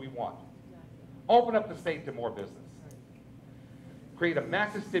choose who we want? Open up the state to more business. Create a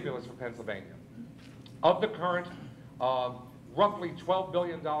massive stimulus for Pennsylvania. Of the current roughly $12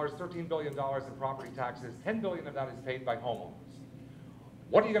 billion, $13 billion in property taxes, $10 billion of that is paid by homeowners.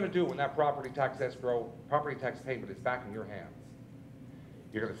 What are you going to do when that property tax payment is back in your hands?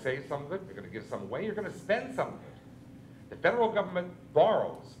 You're going to save some of it, you're going to give some away, you're going to spend some of it. The federal government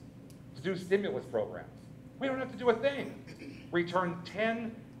borrows to do stimulus programs. We don't have to do a thing. Return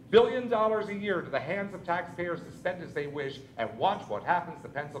 $10 billion a year to the hands of taxpayers to spend as they wish, and watch what happens to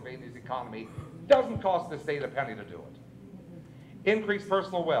Pennsylvania's economy. Doesn't cost the state a penny to do it. Increase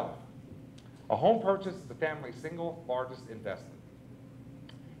personal wealth. A home purchase is the family's single largest investment.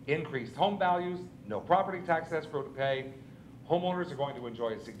 Increased home values, no property tax escrow to pay. Homeowners are going to enjoy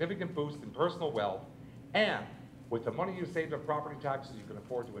a significant boost in personal wealth, and With the money you saved on property taxes, you can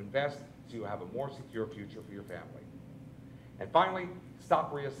afford to invest so you have a more secure future for your family. And finally,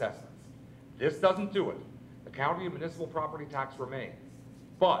 stop reassessments. This doesn't do it. The county and municipal property tax remains,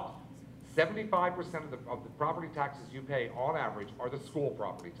 but 75% of the property taxes you pay on average are the school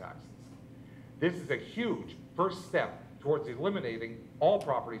property taxes. This is a huge first step towards eliminating all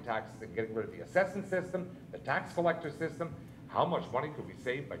property taxes and getting rid of the assessment system, the tax collector system. How much money could we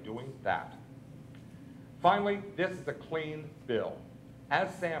save by doing that? Finally, this is a clean bill,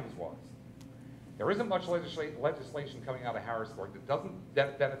 as Sam's was. There isn't much legislation coming out of Harrisburg that doesn't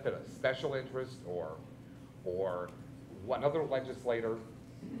benefit a special interest or another legislator.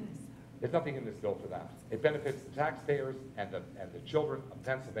 There's nothing in this bill for that. It benefits the taxpayers and the children of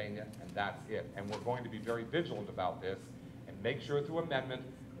Pennsylvania, and that's it. And we're going to be very vigilant about this and make sure through amendment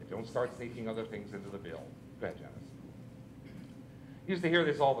they don't start sneaking other things into the bill. Go ahead, Janice. Used to hear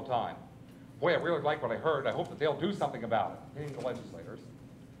this all the time. Boy, I really like what I heard. I hope that they'll do something about it, meaning the legislators.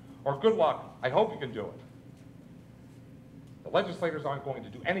 Or good luck, I hope you can do it. The legislators aren't going to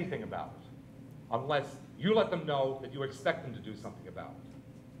do anything about it unless you let them know that you expect them to do something about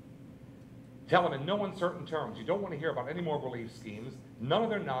it. Tell them in no uncertain terms, you don't want to hear about any more relief schemes, none of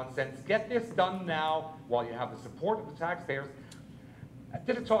their nonsense. Get this done now while you have the support of the taxpayers. I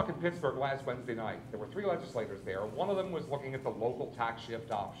did a talk in Pittsburgh last Wednesday night. There were 3 legislators there. One of them was looking at the local tax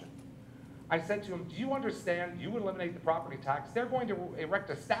shift option. I said to him, do you understand, you eliminate the property tax, they're going to erect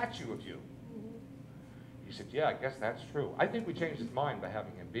a statue of you. He said, yeah, I guess that's true. I think we changed his mind by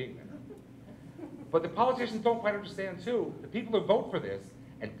having him being there. But the politicians don't quite understand, too. The people who vote for this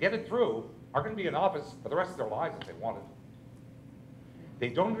and get it through are going to be in office for the rest of their lives if they want it. They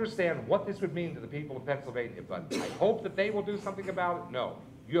don't understand what this would mean to the people of Pennsylvania, but I hope that they will do something about it. No,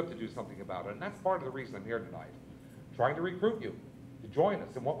 you have to do something about it, and that's part of the reason I'm here tonight, trying to recruit you to join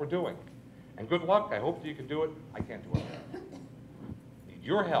us in what we're doing. And good luck. I hope that you can do it. I can't do it. Need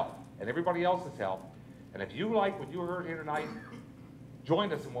your help and everybody else's help. And if you like what you heard here tonight,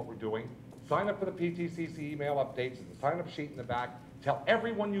 join us in what we're doing. Sign up for the PTCC email updates and the sign-up sheet in the back. Tell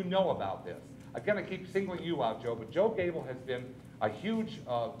everyone you know about this. Again, I keep singling you out, Joe, but Joe Gable has been a huge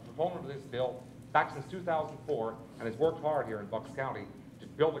proponent of this bill back since 2004 and has worked hard here in Bucks County to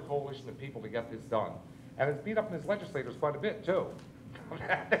build a coalition of people to get this done. And has beat up in his legislators quite a bit, too.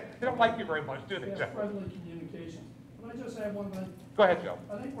 They don't like you very much, do they, Joe? Friendly communication. Can I just add one thing? Go ahead, Joe.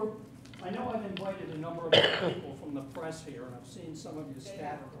 I know I've invited a number of people from the press here, and I've seen some of you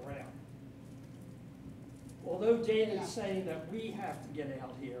scattered around. Although David's saying that we have to get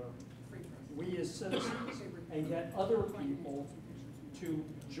out here, we as citizens, and get other people to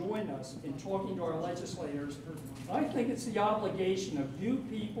join us in talking to our legislators, I think it's the obligation of you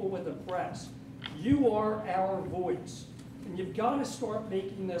people with the press. You are our voice. And you've got to start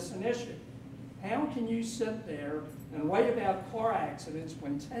making this an issue. How can you sit there and write about car accidents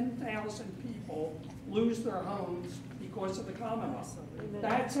when 10,000 people lose their homes because of the Commonwealth?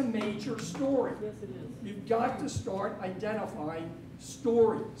 That's a major story. Yes, it is. You've got to start identifying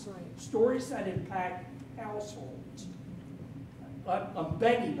stories, stories that impact households. I'm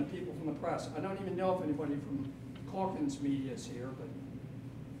begging the people from the press. I don't even know if anybody from Calkins Media is here, but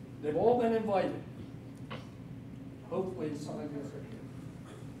they've all been invited. Hopefully some of you are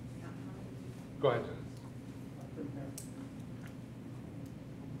here. Go ahead, Dennis.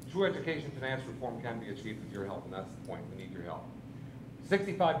 True education finance reform can be achieved with your help, and that's the point. We need your help.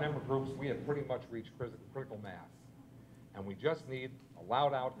 65 member groups, we have pretty much reached critical mass. And we just need a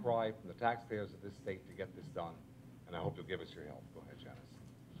loud outcry from the taxpayers of this state to get this done. And I hope you'll give us your help. Go ahead, Janice.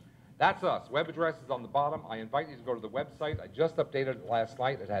 That's us. Web address is on the bottom. I invite you to go to the website. I just updated it last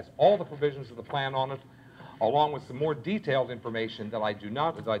night. It has all the provisions of the plan on it, along with some more detailed information that I did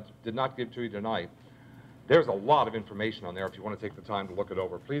not give to you tonight. There's a lot of information on there if you want to take the time to look it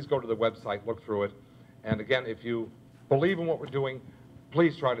over. Please go to the website, look through it. And again, if you believe in what we're doing,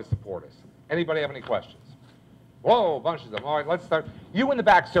 please try to support us. Anybody have any questions? Whoa, bunches of them. All right, let's start. You in the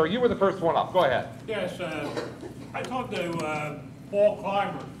back, sir. You were the first one up. Go ahead. Yes, I talked to Paul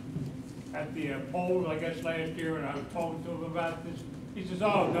Clymer at the polls, I guess, last year, and I was talking to him about this. He says,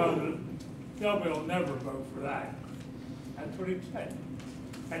 oh, no, nobody will never vote for that. That's what he said.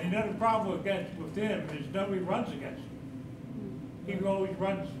 And you know the problem with him is nobody runs against him. He always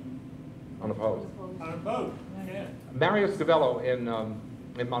runs Unopposed. unopposed. Yeah. Mario Scavello in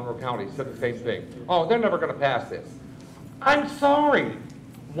Monroe County said the same thing. Oh, they're never going to pass this. I'm sorry.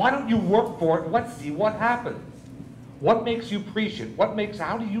 Why don't you work for it? Let's see what happens. What makes you prescient?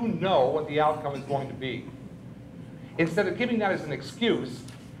 How do you know what the outcome is going to be? Instead of giving that as an excuse,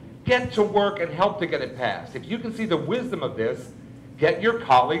 get to work and help to get it passed. If you can see the wisdom of this, get your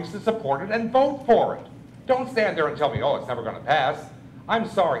colleagues to support it and vote for it. Don't stand there and tell me, oh, it's never going to pass. I'm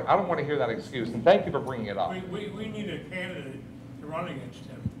sorry, I don't want to hear that excuse, and thank you for bringing it up. We need a candidate to run against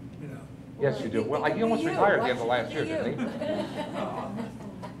him, you know. Yes, you do. Well, he almost retired at the end of last year, didn't he?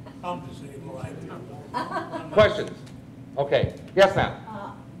 I'm disabled, Questions? Okay. Yes, ma'am.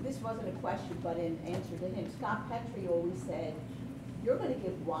 This wasn't a question, but in answer to him, Scott Petrie always said, you're going to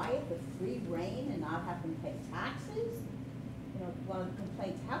give Wyatt the free reign and not have him pay taxes? You know, one of the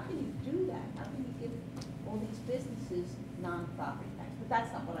complaints, how can you do that? How can you give all these businesses non-property tax? But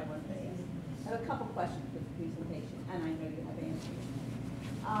that's not what I wanted to ask. I have a couple questions for the presentation, and I know you have answers.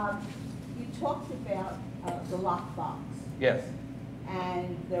 You talked about the lockbox. Yes.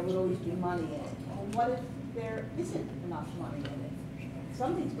 And there would always be money in it. Well, what if there isn't enough money in it?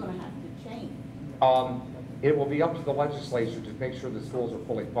 Something's going to have to change. It will be up to the legislature to make sure the schools are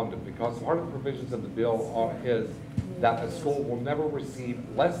fully funded, because part of the provisions of the bill is that a school will never receive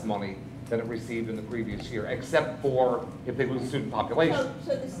less money than it received in the previous year, except for if they lose student population.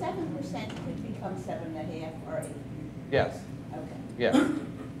 So the 7% could become 7.5 or 8? Yes. Okay. Yes.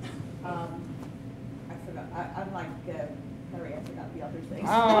 I forgot. I'm like Perry. I forgot the other things.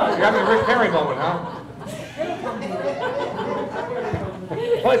 Oh, you're having a Rick Perry moment, huh?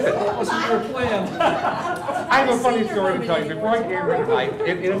 Listen. That wasn't your plan. I have a funny story to tell you. Before I came here tonight,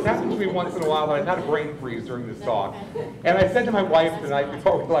 it has happened to me once in a while that I've had a brain freeze during this talk. And I said to my wife tonight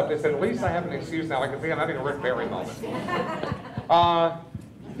before we left, I said, at least I have an excuse now. I can say I'm having a Rick Perry moment.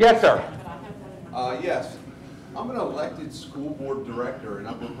 Yes, sir. Yes. I'm an elected school board director in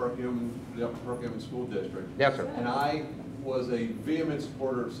the Upper Perkiomen School District. Yes, sir. And I was a vehement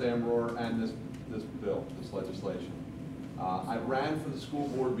supporter of Sam Rohr and this bill, this legislation. I ran for the school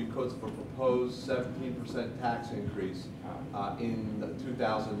board because of a proposed 17% tax increase in the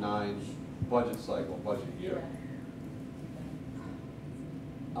 2009 budget year.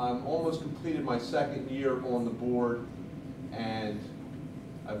 I'm almost completed my second year on the board, and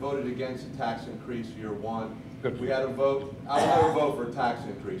I voted against a tax increase year one. We had a vote. I would never vote for a tax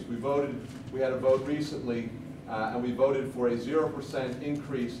increase. We had a vote recently, and we voted for a 0%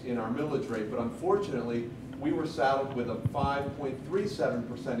 increase in our millage rate. But unfortunately, we were saddled with a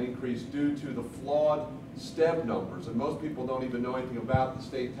 5.37% increase due to the flawed STEB numbers. And most people don't even know anything about the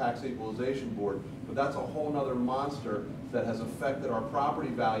State Tax Equalization Board. But that's a whole other monster that has affected our property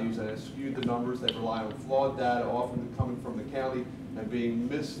values and has skewed the numbers. They rely on flawed data, often coming from the county, and being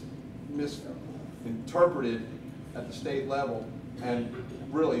misinterpreted at the state level, and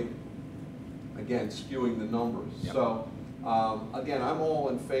really, again, skewing the numbers. Yep. So, again, I'm all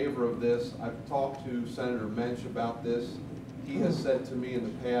in favor of this. I've talked to Senator Mensch about this. He has said to me in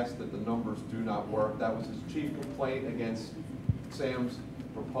the past that the numbers do not work. That was his chief complaint against Sam's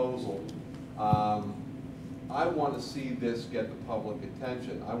proposal. I want to see this get the public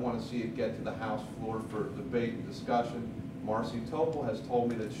attention. I want to see it get to the House floor for debate and discussion. Marcy Topol has told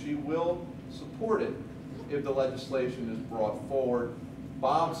me that she will support it if the legislation is brought forward.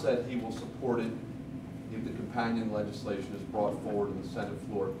 Bob said he will support it if the companion legislation is brought forward in the Senate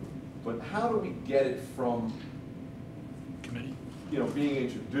floor. But how do we get it from being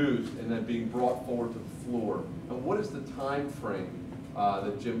introduced and then being brought forward to the floor? And what is the time frame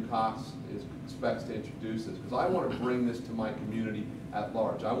that Jim Cox expects to introduce this? Because I want to bring this to my community at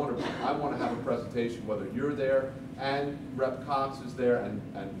large. I want to have a presentation, whether you're there and Rep. Cox is there, and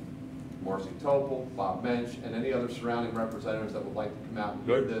Marcy Topol, Bob Mensch, and any other surrounding representatives that would like to come out and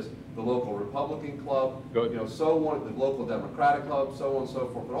hear this, the local Republican club, the local Democratic club, so on and so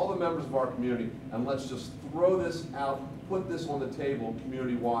forth, but all the members of our community, and let's just throw this out, put this on the table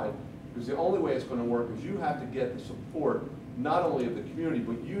community-wide, because the only way it's going to work is you have to get the support not only of the community,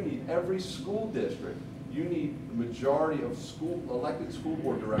 but you need every school district. You need the majority of elected school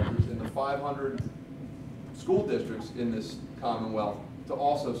board directors in the 500 school districts in this Commonwealth to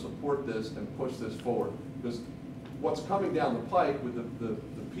also support this and push this forward. Because what's coming down the pike with the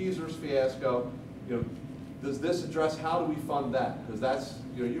Peasers fiasco, does this address how do we fund that? Because that's,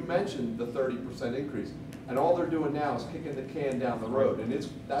 you mentioned the 30% increase, and all they're doing now is kicking the can down the road, and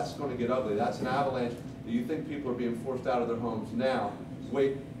that's going to get ugly. That's an avalanche. Do you think people are being forced out of their homes now?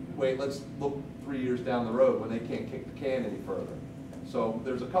 Wait, let's look 3 years down the road when they can't kick the can any further. So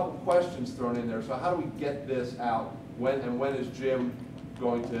there's a couple questions thrown in there. So how do we get this out? When is Jim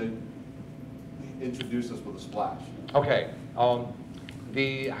going to introduce us with a splash? Okay.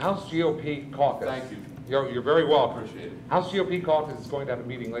 The House GOP caucus. Thank you. You're very welcome. Appreciate it. House GOP caucus is going to have a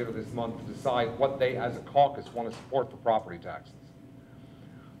meeting later this month to decide what they, as a caucus, want to support for property taxes.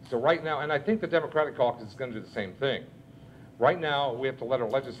 So right now, and I think the Democratic caucus is going to do the same thing. Right now, we have to let our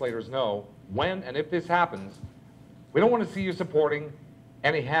legislators know when and if this happens, we don't want to see you supporting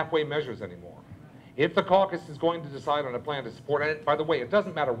any halfway measures anymore. If the caucus is going to decide on a plan to support, and by the way, it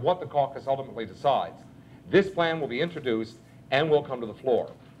doesn't matter what the caucus ultimately decides, this plan will be introduced and will come to the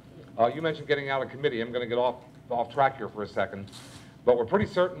floor. You mentioned getting out of committee. I'm going to get off track here for a second, but we're pretty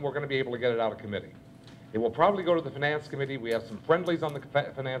certain we're going to be able to get it out of committee. It will probably go to the Finance Committee. We have some friendlies on the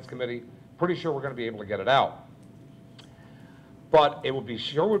Finance Committee. Pretty sure we're going to be able to get it out. But it would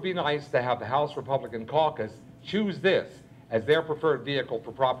be nice to have the House Republican caucus choose this as their preferred vehicle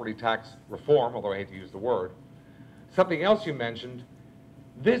for property tax reform, although I hate to use the word. Something else you mentioned,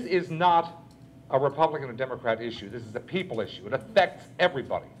 this is not a Republican or Democrat issue. This is a people issue. It affects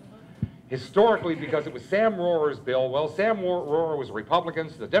everybody. Historically, because it was Sam Rohrer's bill, well, Sam Rohrer was a Republican,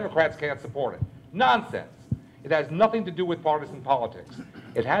 so the Democrats can't support it. Nonsense. It has nothing to do with partisan politics.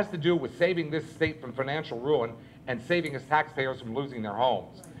 It has to do with saving this state from financial ruin and saving its taxpayers from losing their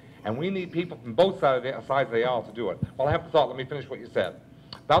homes. And we need people from both sides of the aisle to do it. Well, I have a thought. Let me finish what you said.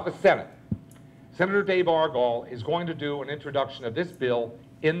 About the Senate. Senator Dave Argall is going to do an introduction of this bill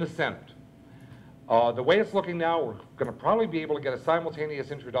in the Senate. The way it's looking now, we're going to probably be able to get a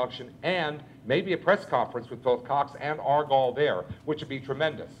simultaneous introduction and maybe a press conference with both Cox and Argall there, which would be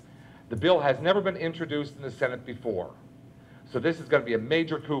tremendous. The bill has never been introduced in the Senate before. So this is going to be a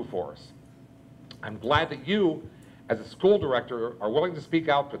major coup for us. I'm glad that you, as a school director, are willing to speak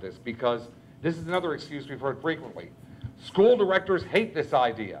out for this, because this is another excuse we've heard frequently. School directors hate this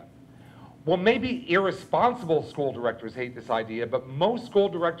idea. Well, maybe irresponsible school directors hate this idea, but most school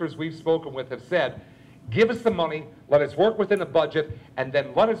directors we've spoken with have said, give us the money, let us work within a budget, and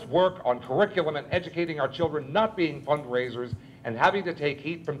then let us work on curriculum and educating our children, not being fundraisers and having to take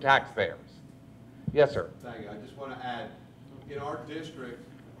heat from taxpayers. Yes, sir. Thank you. I just want to add, in our district,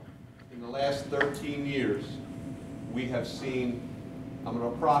 in the last 13 years, we have seen, I'm going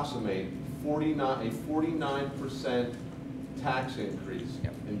to approximate, a 49% tax increase,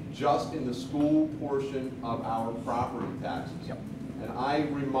 and just in the school portion of our property taxes. Yep. And I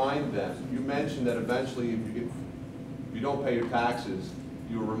remind them, you mentioned that eventually if you don't pay your taxes,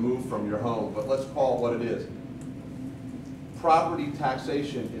 you are removed from your home, but let's call it what it is. Property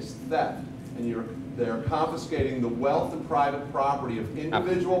taxation is theft, and they're confiscating the wealth and private property of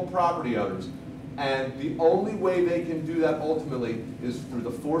individual property owners. And the only way they can do that ultimately is through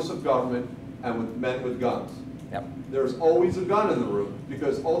the force of government and with men with guns. Yep. There's always a gun in the room,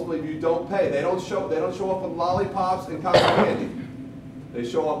 because ultimately if you don't pay, they don't show up with lollipops and cotton candy. They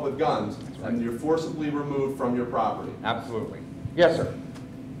show up with guns, right, and you're forcibly removed from your property. Absolutely. Yes, sir.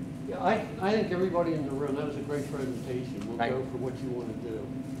 Yeah, I think everybody in the room, that was a great presentation. We'll Thank go you. for what you want to do.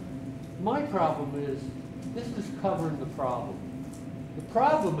 My problem is, this is covering the problem. The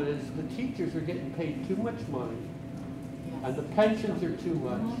problem is the teachers are getting paid too much money, and the pensions are too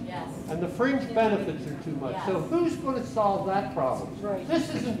much, and the fringe benefits are too much. So who's going to solve that problem? This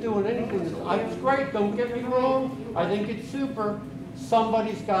isn't doing anything. It's great, don't get me wrong. I think it's super.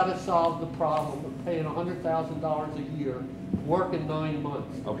 Somebody's got to solve the problem of paying $100,000 a year, working 9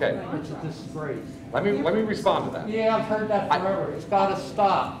 months. Okay. It's a disgrace. Let me respond to that. Yeah, I've heard that forever. It's got to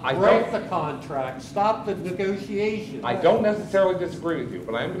stop. Break the contract. Stop the negotiation. I don't necessarily disagree with you,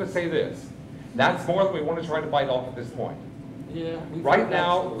 but I am going to say this. That's more than we want to try to bite off at this point. Yeah. Right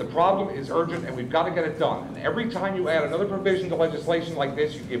now, the problem is urgent, and we've got to get it done. And every time you add another provision to legislation like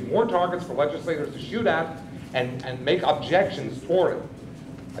this, you give more targets for legislators to shoot at and make objections toward it.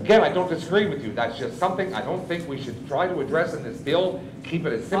 Again, I don't disagree with you. That's just something I don't think we should try to address in this bill. Keep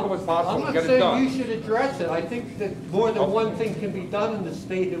it as simple as possible and get it done. I'm not saying you should address it. I think that more than one thing can be done in the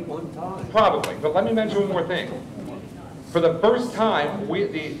state at one time. Probably, but let me mention one more thing. For the first time,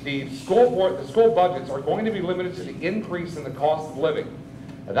 the school budgets are going to be limited to the increase in the cost of living.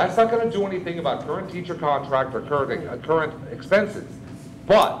 And that's not going to do anything about current teacher contract or current expenses.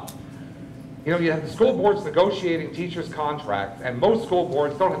 But you know, you have the school boards negotiating teachers' contracts, and most school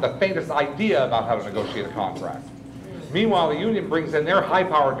boards don't have the faintest idea about how to negotiate a contract. Meanwhile, the union brings in their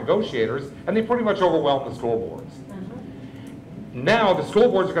high-powered negotiators, and they pretty much overwhelm the school boards. Now, the school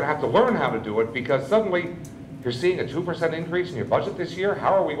boards are going to have to learn how to do it, because suddenly you're seeing a 2% increase in your budget this year.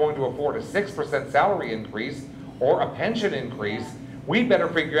 How are we going to afford a 6% salary increase or a pension increase? We better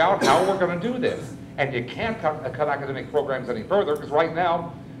figure out how we're going to do this. And you can't cut academic programs any further, because right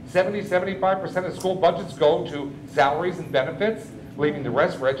now, 70–75% of school budgets go to salaries and benefits, leaving the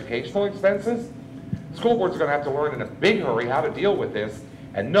rest for educational expenses. School boards are going to have to learn in a big hurry how to deal with this.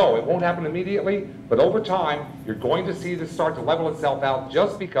 And no, it won't happen immediately, but over time, you're going to see this start to level itself out,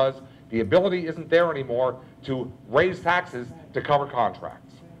 just because the ability isn't there anymore to raise taxes to cover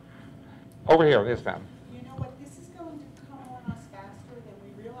contracts. Over here, this ma'am. You know what, this is going to come on us faster than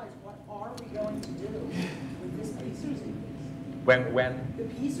we realize. What are we going to do with this PCERS increase? When? The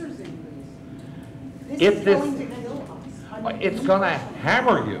PCERS increase. If this, going to kill us. I mean, it's gonna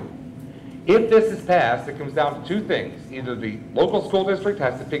hammer you. If this is passed, it comes down to two things. Either the local school district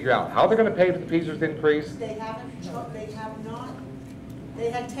has to figure out how they're gonna pay for the PTCC increase. They haven't, they have not, they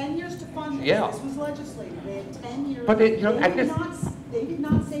had 10 years to fund this. Yeah. This was legislated. They had 10 years. But they, you know, at They did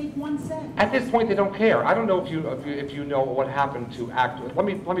not save 1 cent. At this point, they don't care. I don't know if you know what happened to Act. Let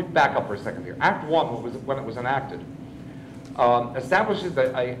me back up for a second here. Act 1, when it was enacted, establishes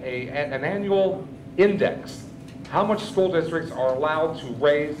an annual index. How much school districts are allowed to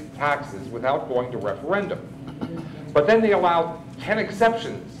raise taxes without going to referendum? But then they allowed 10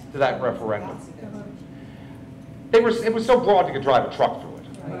 exceptions to that referendum. It was so broad you could drive a truck through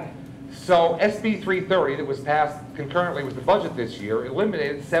it. So SB 330 that was passed concurrently with the budget this year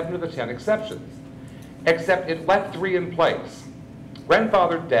eliminated 7 of the 10 exceptions, except it left 3 in place: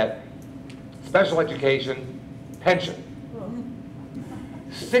 grandfathered debt, special education, pension.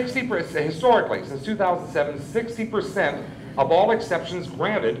 60%, historically, since 2007, 60% of all exceptions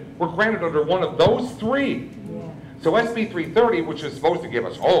granted were granted under one of those 3. So SB 330, which is supposed to give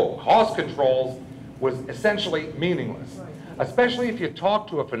us, cost controls, was essentially meaningless. Especially if you talk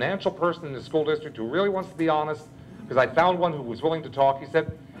to a financial person in the school district who really wants to be honest, because I found one who was willing to talk. He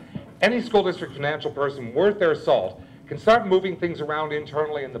said, any school district financial person worth their salt can start moving things around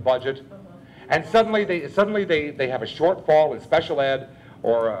internally in the budget, and suddenly they have a shortfall in special ed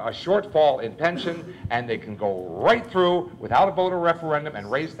or a shortfall in pension, and they can go right through without a voter referendum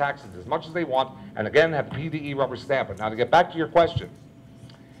and raise taxes as much as they want, and again have the PDE rubber stamp it. Now, to get back to your question,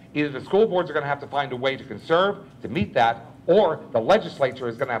 either the school boards are going to have to find a way to conserve to meet that, or the legislature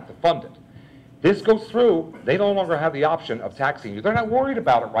is going to have to fund it. This goes through, they no longer have the option of taxing you. They're not worried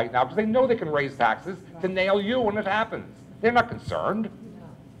about it right now because they know they can raise taxes to nail you when it happens. They're not concerned.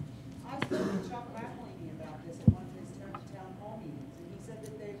 I spoke to Chuck Rattling about this at one of his town hall meetings, and he said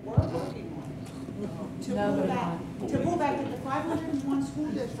that they were working on it. To pull back at the 501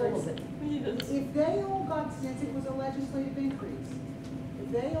 school districts, if they all got, since it was a legislative increase,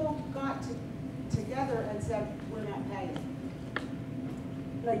 if they all got together and said, we're not paying,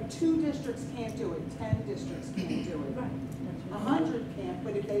 like 2 districts can't do it, 10 districts can't do it. 100 can't,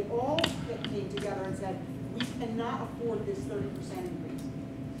 but if they all came together and said, we cannot afford this 30% increase.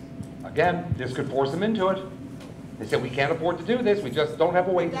 Again, this could force them into it. They said, we can't afford to do this, we just don't have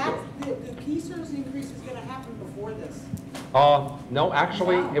a way to do it. The PSERS increase is gonna happen before this. No,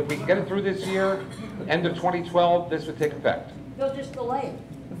 actually, if we can get it through this year, end of 2012, this would take effect. They'll just delay it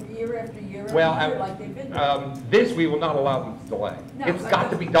year after year after Well, year like they've been doing. this we will not allow them to delay. No, It's but got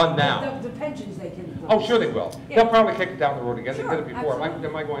to be done now. The pensions they can. Oh, sure they will. Yeah. They'll probably kick it down the road again. They Sure, did it before. Am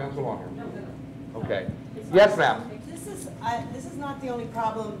absolutely. I going on too long here? Okay. Yes, ma'am. This is not the only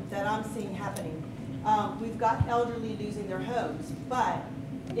problem that I'm seeing happening. We've got elderly losing their homes, but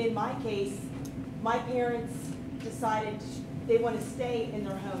in my case, my parents decided they want to stay in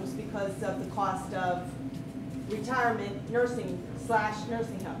their homes because of the cost of retirement, nursing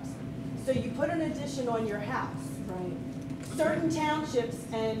homes. So you put an addition on your house. Right. Certain townships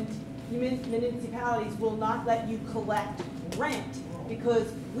and municipalities will not let you collect rent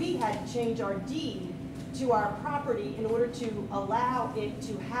because we had to change our deed to our property in order to allow it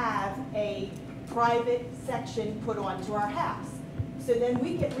to have a private section put onto our house. So then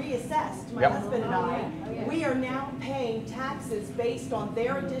we get reassessed, my Yep. husband and I. We are now paying taxes based on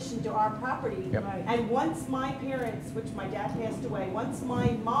their addition to our property. Yep. And once my parents, which my dad passed away, once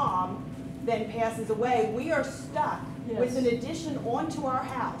my mom then passes away, we are stuck with an addition onto our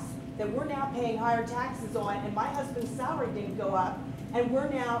house that we're now paying higher taxes on, and my husband's salary didn't go up, and we're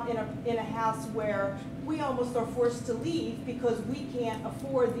now in a house where we almost are forced to leave because we can't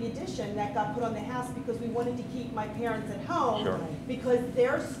afford the addition that got put on the house because we wanted to keep my parents at home. Sure. Because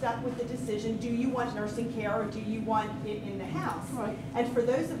they're stuck with the decision, do you want nursing care or do you want it in the house? Right. And for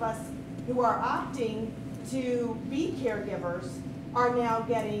those of us who are opting to be caregivers are now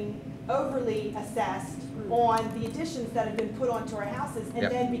getting overly assessed on the additions that have been put onto our houses. And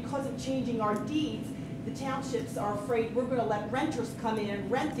Yep. then because of changing our deeds, the townships are afraid we're gonna let renters come in and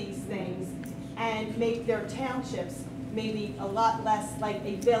rent these things and make their townships maybe a lot less like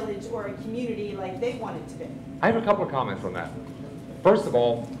a village or a community like they want it to be. I have a couple of comments on that. First of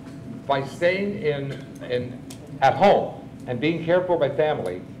all, by staying at home and being cared for by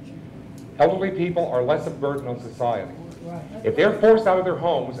family, elderly people are less of a burden on society. If they're forced out of their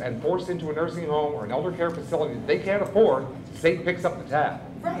homes and forced into a nursing home or an elder care facility that they can't afford, the state picks up the tab.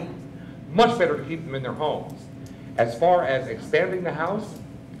 Right. Much better to keep them in their homes. As far as expanding the house,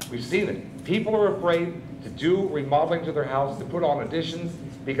 we've seen it. People are afraid to do remodeling to their house, to put on additions,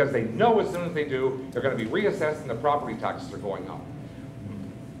 because they know as soon as they do, they're going to be reassessed and the property taxes are going up.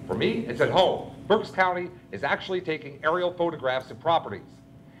 For me, it's at home. Berks County is actually taking aerial photographs of properties.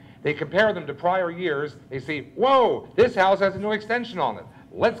 They compare them to prior years. They see, whoa, this house has a new extension on it.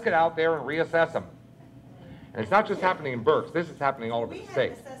 Let's get out there and reassess them. And it's not just happening in Berks. This is happening all over the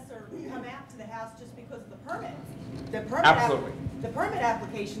state. We had an assessor come out to the house just because of the permits. Absolutely. The permit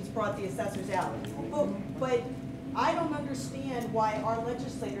applications brought the assessors out. But I don't understand why our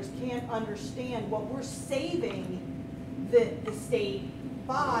legislators can't understand what we're saving the state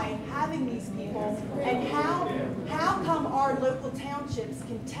by having these people, and how come our local townships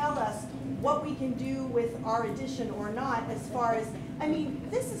can tell us what we can do with our addition or not, as far as, I mean,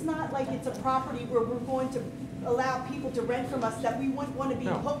 this is not like it's a property where we're going to allow people to rent from us that we wouldn't want to be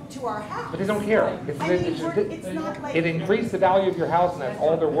hooked to our house. But they don't care. It's not like... It increased the value of your house, and that's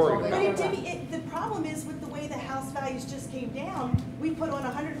all they're worried But about. the problem is with the way the house values just came down, we put on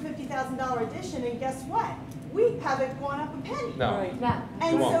a $150,000 addition, and guess what? We haven't gone up a penny. No.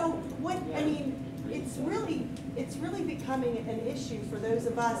 And so what, I mean, it's really becoming an issue for those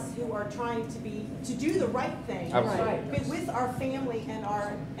of us who are trying to do the right thing. Absolutely. With our family and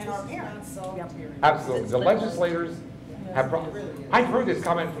our parents. Absolutely. The legislators have, I've heard this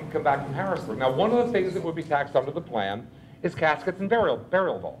comment come back from Harrisburg. Now, one of the things that would be taxed under the plan is caskets and burial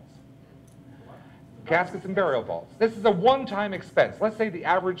vaults. Caskets and burial vaults. This is a one-time expense. Let's say the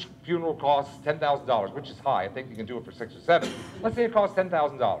average funeral costs $10,000, which is high. I think you can do it for 6 or 7. Let's say it costs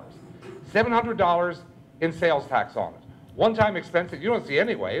 $10,000. $700 in sales tax on it. One-time expense that you don't see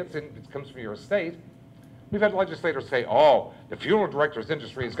anyway. It comes from your estate. We've had legislators say, oh, the funeral director's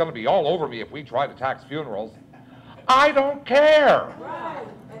industry is going to be all over me if we try to tax funerals. I don't care. Right,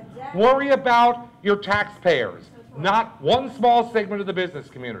 exactly. Worry about your taxpayers, not one small segment of the business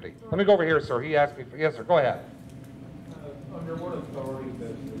community. Let me go over here, sir. He asked me. Yes, sir. Go ahead. Under what authority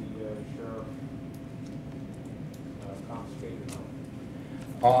does the sheriff confiscate it?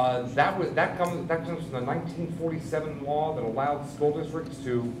 That comes from the 1947 law that allowed school districts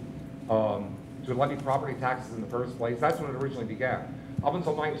to levy property taxes in the first place. That's when it originally began. Up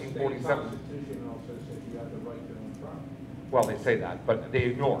until 1947. The Constitution also says you have the right to own property. Well, they say that, but they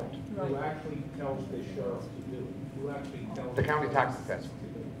ignore it. Right. Who actually tells the sheriff to do it? Who actually tells the county tax assessor.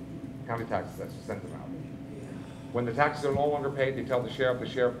 County tax assessor sends them out. When the taxes are no longer paid, they tell the sheriff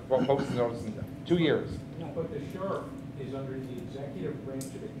posts the notice in 2 years. But the sheriff is under the executive branch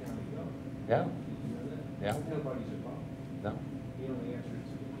of the county government. Yeah. You know that? Yeah. Nobody's involved. No. He only answers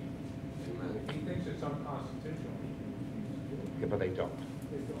to the people. If he thinks it's unconstitutional, he can refuse to do it. Yeah, but they don't.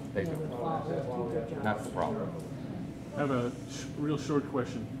 They don't. And that's the problem. I have a real short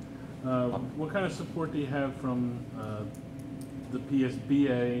question. What kind of support do you have from the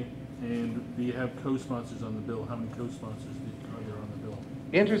PSBA, and do you have co-sponsors on the bill? How many co-sponsors are there on the bill?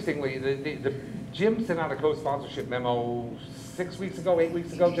 Interestingly, the Jim sent out a co-sponsorship memo 8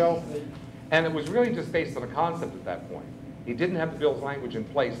 weeks ago, Joe, and it was really just based on a concept at that point. He didn't have the bill's language in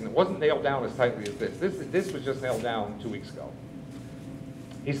place, and it wasn't nailed down as tightly as this. This was just nailed down 2 weeks ago.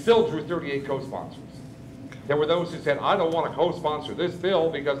 He still drew 38 co-sponsors. There were those who said, I don't want to co-sponsor this bill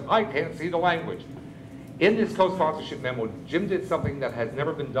because I can't see the language. In this co-sponsorship memo, Jim did something that has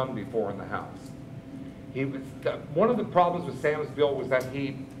never been done before in the House. One of the problems with Sam's bill was that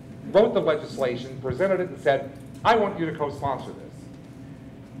he wrote the legislation, presented it, and said, I want you to co-sponsor this.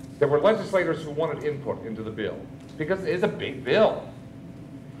 There were legislators who wanted input into the bill because it is a big bill.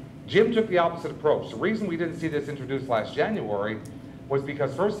 Jim took the opposite approach. The reason we didn't see this introduced last January was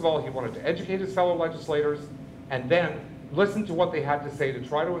because, first of all, he wanted to educate his fellow legislators and then listen to what they had to say to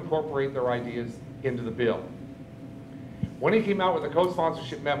try to incorporate their ideas into the bill. When he came out with a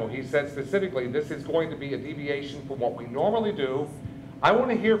co-sponsorship memo, he said specifically, this is going to be a deviation from what we normally do. I want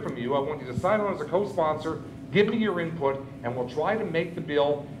to hear from you. I want you to sign on as a co-sponsor, give me your input, and we'll try to make the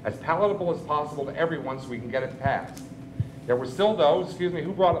bill as palatable as possible to everyone so we can get it passed. There were still those,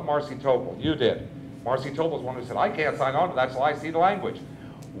 who brought up Marcy Topol? You did. Marcy Topol was one who said, I can't sign on to that until I see the language.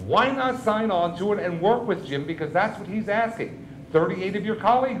 Why not sign on to it and work with Jim, because that's what he's asking. 38 of your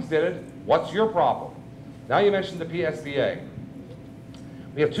colleagues did it. What's your problem? Now you mentioned the PSBA.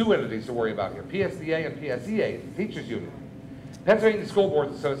 We have two entities to worry about here, PSBA and PSEA, the teachers union. Pennsylvania School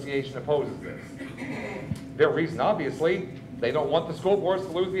Boards Association opposes this. Their reason, obviously, they don't want the school boards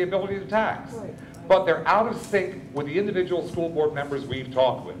to lose the ability to tax. But they're out of sync with the individual school board members we've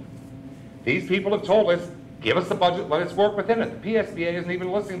talked with. These people have told us, give us the budget, let us work within it. The PSBA isn't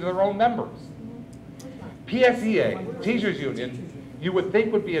even listening to their own members. PSEA, teachers union, you would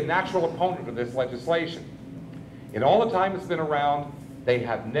think would be a natural opponent of this legislation. In all the time it's been around, they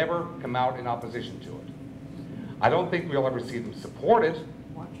have never come out in opposition to it. I don't think we'll ever see them support it.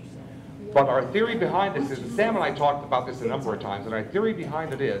 But our theory behind this is, and Sam and I talked about this a number of times, and our theory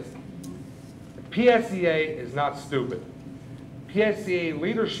behind it is, PSEA is not stupid. PSEA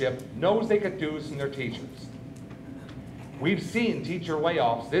leadership knows they could do this in their teachers. We've seen teacher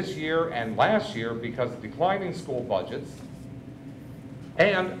layoffs this year and last year because of declining school budgets,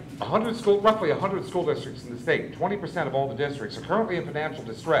 and roughly 100 school districts in the state, 20% of all the districts, are currently in financial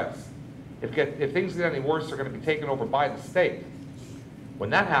distress. If things get any worse, they're going to be taken over by the state. When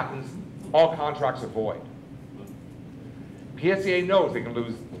that happens, all contracts are void. PSEA knows they can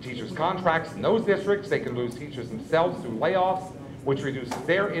lose teachers' contracts in those districts, they can lose teachers themselves through layoffs, which reduces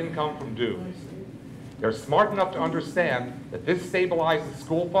their income from dues. They're smart enough to understand that this stabilizes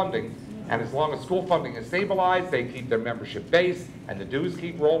school funding, and as long as school funding is stabilized, they keep their membership base, and the dues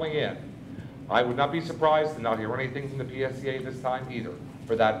keep rolling in. I would not be surprised to not hear anything from the PSEA this time either,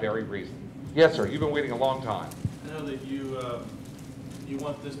 for that very reason. Yes, sir, you've been waiting a long time. I know that you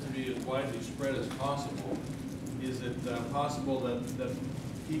want this to be as widely spread as possible. Is it possible that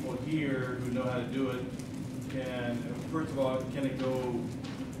people here who know how to do it can, first of all, can it go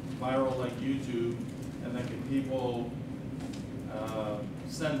viral like YouTube, and then can people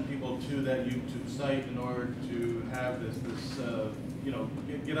send people to that YouTube site in order to have this you know,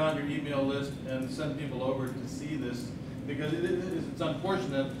 get on your email list and send people over to see this? Because it's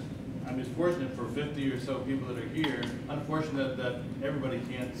unfortunate. I mean, it's fortunate for 50 or so people that are here. Unfortunate that everybody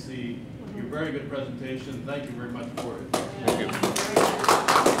can't see your very good presentation. Thank you very much for it. Thank you.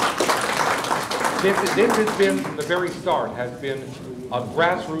 This has been, from the very start, has been a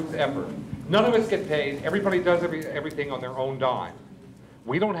grassroots effort. None of us get paid. Everybody does everything on their own dime.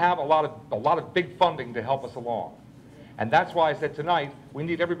 We don't have a lot of big funding to help us along. And that's why I said tonight, we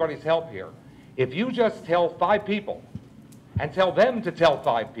need everybody's help here. If you just tell 5 people and tell them to tell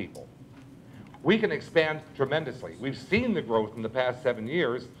 5 people, we can expand tremendously. We've seen the growth in the past 7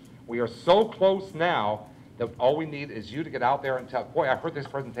 years. We are so close now that all we need is you to get out there and tell, boy, I heard this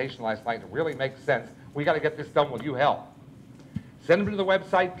presentation last night, it really makes sense. We got to get this done. Will you help? Send them to the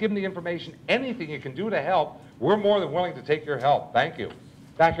website, give them the information, anything you can do to help. We're more than willing to take your help. Thank you.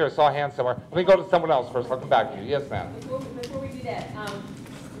 Back here, I saw a hand somewhere. Let me go to someone else first. I'll come back to you. Yes, ma'am. Before we do that,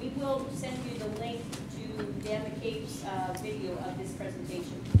 we will send you the link to Dan McCabe's video of this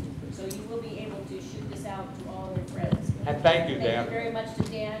presentation. So you will be able to shoot this out to all your friends. And thank you, Dan. Thank you very much to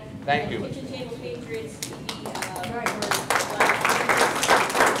Dan. Thank you. Kitchen Table Patriots TV.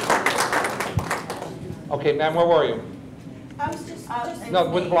 Okay, ma'am, where were you? I was just No,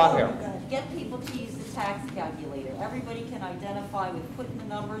 with the blonde hair. Get people to use the tax calculator. Everybody can identify with putting the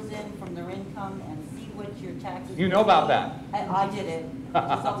numbers in from their income and see what your taxes. You know about that. I did it.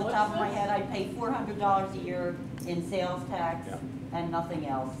 Just off the top of my head, I pay $400 a year in sales tax and nothing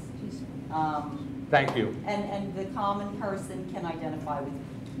else. Thank you. And the common person can identify with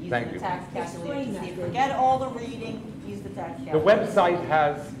using Thank the you. tax calculator to see. Forget all the reading, use the tax The calculator. website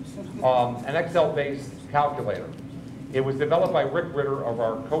has an Excel-based calculator. It was developed by Rick Ritter of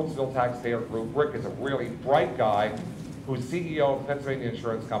our Coatesville Taxpayer Group. Rick is a really bright guy who's CEO of Pennsylvania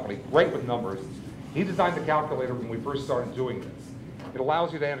Insurance Company, great with numbers. He designed the calculator when we first started doing this. It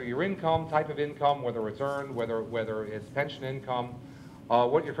allows you to enter your income, type of income, whether it's earned, whether it's pension income,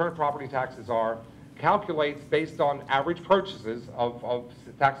 what your current property taxes are, calculates based on average purchases of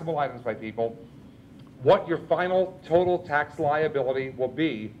taxable items by people, what your final total tax liability will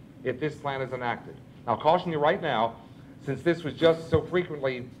be if this plan is enacted. Now, I'll caution you right now, since this was just so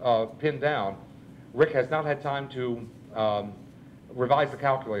frequently pinned down, Rick has not had time to revise the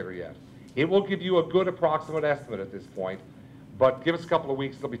calculator yet. It will give you a good approximate estimate at this point, but give us a couple of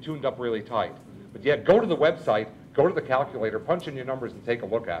weeks, it'll be tuned up really tight. But yet, go to the website, go to the calculator, punch in your numbers and take a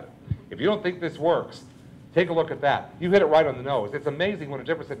look at it. If you don't think this works, take a look at that. You hit it right on the nose. It's amazing what a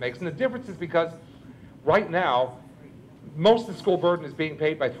difference it makes. And the difference is because right now, most of the school burden is being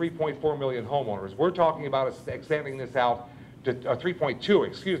paid by 3.4 million homeowners. We're talking about expanding this out to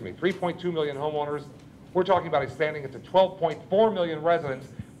 3.2 million homeowners. We're talking about expanding it to 12.4 million residents,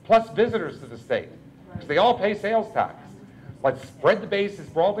 plus visitors to the state. Because they all pay sales tax. Let's spread the base as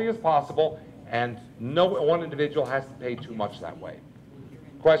broadly as possible, and no one individual has to pay too much that way.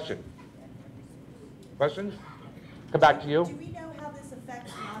 Question? Questions? Come back to you. Do we know how this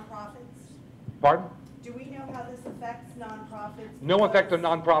affects nonprofits? Pardon? Do we know how this affects nonprofits? No effect on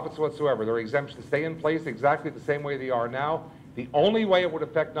nonprofits whatsoever. Their exemptions stay in place exactly the same way they are now. The only way it would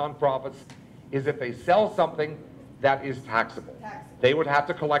affect nonprofits is if they sell something that is taxable. They would have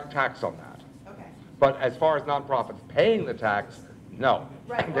to collect tax on that. Okay. But as far as nonprofits paying the tax, no,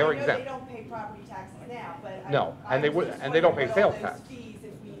 Right, they're well, I know exempt. they don't pay property taxes now, but No, I and they was would, just and they don't pay wondering sales what all tax. those fees,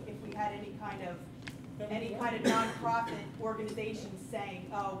 if we had any kind of any kind of nonprofit organizations saying,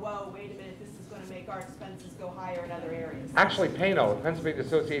 oh, whoa, wait a minute, this is going to make our expenses go higher in other areas? Actually, PANO, the Pennsylvania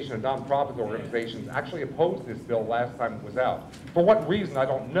Association of Nonprofit Organizations, actually opposed this bill last time it was out. For what reason, I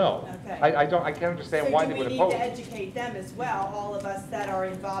don't know. Okay. I can't understand why they would oppose So do we it. need to educate them as well, all of us that are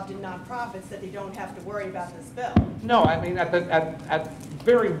involved in nonprofits, that they don't have to worry about this bill? No, I mean, at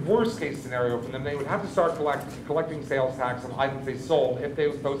very worst case scenario for them, they would have to start collecting sales tax on items they sold if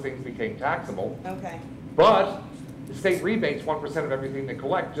those things became taxable. Okay. But the state rebates 1% of everything they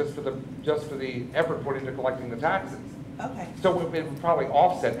collect just for the effort put into collecting the taxes. Okay. So it would probably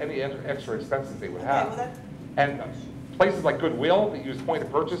offset any extra expenses they would have. Well, And places like Goodwill that use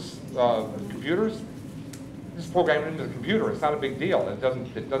point-of-purchase computers, just program it into the computer. It's not a big deal. It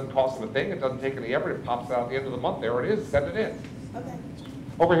doesn't cost them a thing. It doesn't take any effort. It pops out at the end of the month. There it is. Send it in. Okay.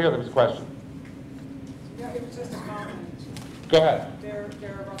 Over here, there was a question. Yeah, it was just a comment. Go ahead. There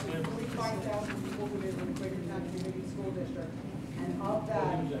are roughly 45,000 people who live in the Quakertown Community School District, and of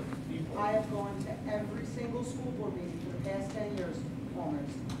that, I have gone to every single school board meeting for the past 10 years,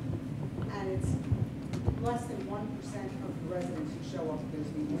 almost, and it's less than 1% of the residents who show up at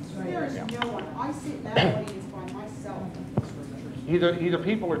those meetings. There is no one. I sit in that audience by myself. Either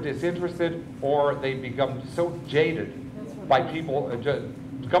people are disinterested or they become so jaded by people,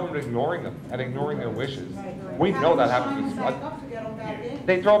 government ignoring them and ignoring their wishes. We know that happens.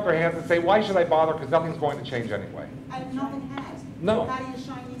 They throw up their hands and say, why should I bother? Because nothing's going to change anyway. And nothing has. No. So how do you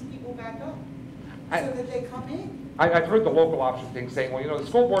shine these people back up? So that they come in? I've heard the local option thing saying, well, you know, the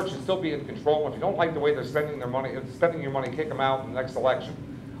school board should still be in control. If you don't like the way they're spending their money, spending your money, kick them out in the next election.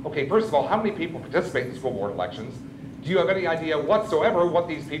 Okay, first of all, how many people participate in school board elections? Do you have any idea whatsoever what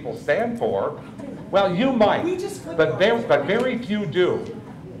these people stand for? Well, you might, but very few do.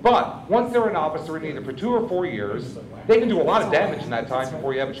 But once they're in office, they're in either for 2 or 4 years, they can do a lot of damage in that time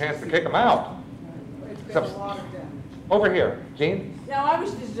before you have a chance to kick them out. So, over here, Jean? No, I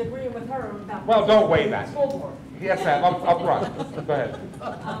was disagreeing with her about. Well, don't wave that. School board. Yes, ma'am, up front. Go ahead.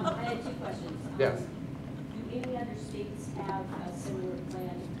 I had 2 questions. Yes. Do any other states have a similar plan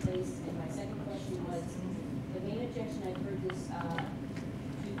in place? And my second question was, the main objection I've heard this,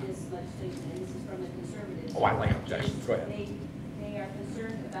 to this legislation, and this is from the conservatives. Oh, I like objections. Go ahead. They are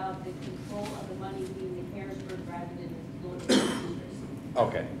concerned about the control of the money being in Harrisburg rather than the local districts.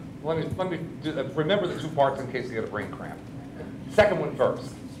 Okay. Let me remember the 2 parts in case you get a brain cramp. Second one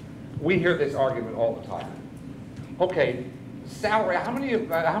first. We hear this argument all the time. Okay, salary. How many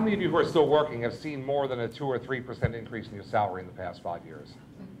of you who are still working have seen more than a 2 or 3% increase in your salary in the past 5 years?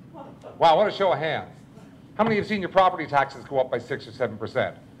 Wow, what a show of hands. How many have seen your property taxes go up by 6 or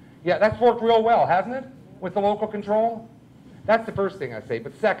 7%? Yeah, that's worked real well, hasn't it? With the local control? That's the first thing I say.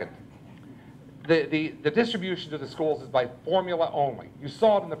 But second, the distribution to the schools is by formula only. You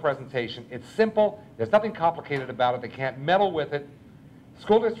saw it in the presentation. It's simple. There's nothing complicated about it. They can't meddle with it. The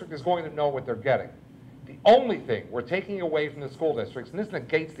school district is going to know what they're getting. The only thing we're taking away from the school districts, and this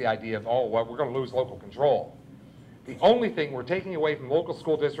negates the idea of, oh, well, we're going to lose local control. The only thing we're taking away from local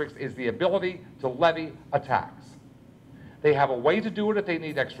school districts is the ability to levy a tax. They have a way to do it if they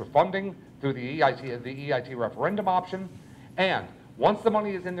need extra funding through the EIT referendum option. And once the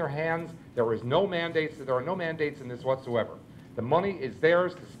money is in their hands, there are no mandates in this whatsoever. The money is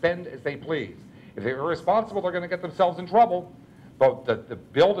theirs to spend as they please. If they're irresponsible, they're going to get themselves in trouble. But the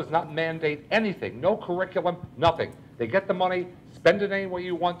bill does not mandate anything, no curriculum, nothing. They get the money, spend it any way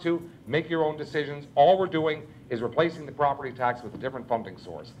you want to, make your own decisions. All we're doing is replacing the property tax with a different funding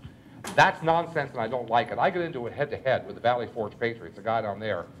source. That's nonsense, and I don't like it. I get into it head-to-head with the Valley Forge Patriots, a guy down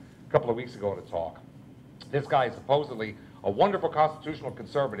there, a couple of weeks ago at a talk. This guy is supposedly a wonderful constitutional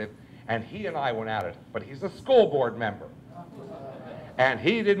conservative, and he and I went at it, but he's a school board member. And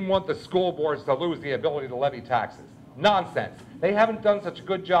he didn't want the school boards to lose the ability to levy taxes. Nonsense. They haven't done such a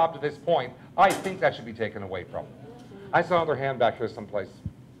good job to this point. I think that should be taken away from them. I saw another hand back here someplace.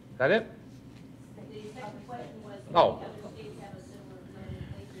 Is that it? The second question was, Oh. other states have a similar plan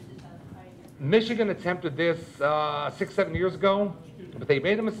in place, or is this out of pioneer? Michigan attempted this 6, 7 years ago, but they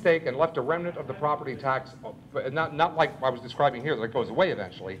made a mistake and left a remnant of the property tax, not like I was describing here, that it goes away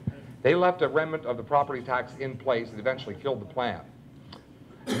eventually. They left a remnant of the property tax in place and eventually killed the plan.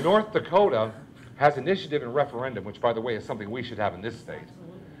 North Dakota has initiative and referendum, which, by the way, is something we should have in this state.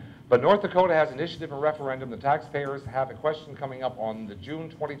 But North Dakota has initiative and referendum. The taxpayers have a question coming up on the June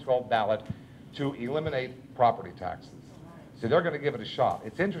 2012 ballot to eliminate property taxes. So they're going to give it a shot.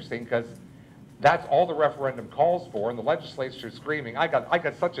 It's interesting because that's all the referendum calls for, and the legislature is screaming. I got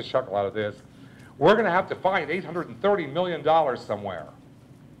such a chuckle out of this. We're going to have to find $830 million somewhere.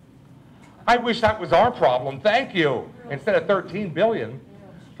 I wish that was our problem. Thank you. Instead of $13 billion.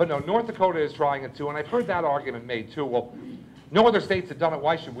 But no, North Dakota is trying it too, and I've heard that argument made too. Well, no other states have done it,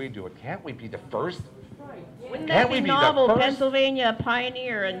 why should we do it? Can't we be the first? Wouldn't that be we be the novel, first? Pennsylvania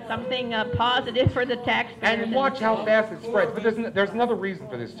pioneer and something positive for the taxpayers? And watch how fast it spreads. But there's another reason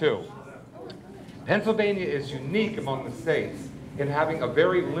for this too. Pennsylvania is unique among the states in having a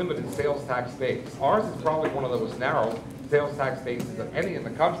very limited sales tax base. Ours is probably one of the most narrow sales tax bases of any in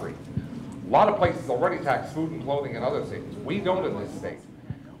the country. A lot of places already tax food and clothing and other things. We don't in this state,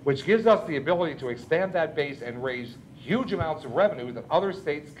 which gives us the ability to expand that base and raise huge amounts of revenue that other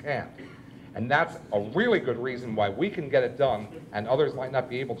states can't. And that's a really good reason why we can get it done and others might not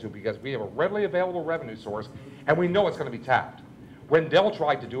be able to, because we have a readily available revenue source and we know it's going to be tapped. Rendell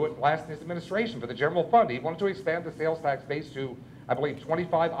tried to do it last in his administration for the general fund. He wanted to expand the sales tax base to, I believe,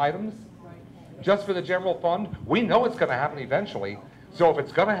 25 items just for the general fund. We know it's going to happen eventually. So if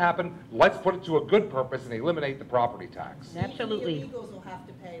it's going to happen, let's put it to a good purpose and eliminate the property tax. Absolutely. Even illegals will have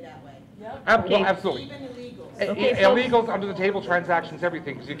to pay that way. Well, absolutely. Even illegals. Illegals, under the table transactions,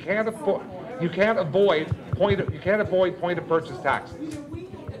 everything, because you can't avoid point of purchase taxes.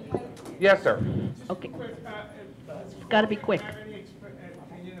 Yes, sir. Okay. It's got to be quick.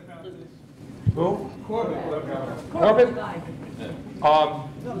 Who? Corbett?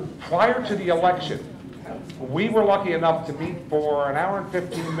 Prior to the election, we were lucky enough to meet for an hour and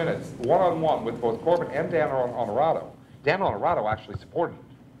 15 minutes, one-on-one, with both Corbett and Dan Honorado. Dan Honorado actually supported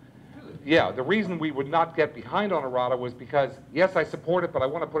it. Yeah, the reason we would not get behind Honorado was because, yes, I support it, but I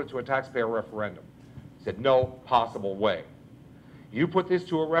want to put it to a taxpayer referendum. He said, no possible way. You put this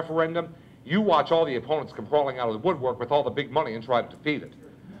to a referendum, you watch all the opponents come crawling out of the woodwork with all the big money and try to defeat it.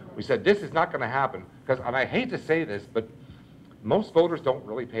 We said, this is not going to happen, because, and I hate to say this, but most voters don't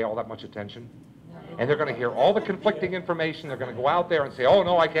really pay all that much attention. And they're going to hear all the conflicting information. They're going to go out there and say, oh,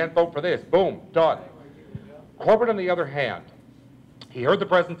 no, I can't vote for this. Boom, done. Corbett, on the other hand, he heard the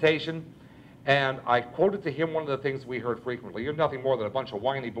presentation, and I quoted to him one of the things we heard frequently. You're nothing more than a bunch of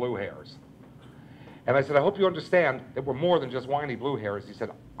whiny blue hairs. And I said, I hope you understand that we're more than just whiny blue hairs. He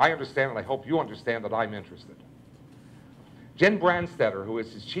said, I understand, and I hope you understand that I'm interested. Jen Branstetter, who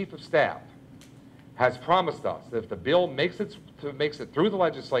is his chief of staff, has promised us that if the bill makes it through the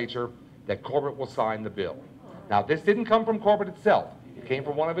legislature, that Corbett will sign the bill. Now, this didn't come from Corbett itself. It came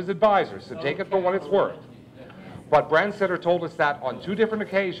from one of his advisors, so take it for what it's worth. But Branstetter told us that on 2 different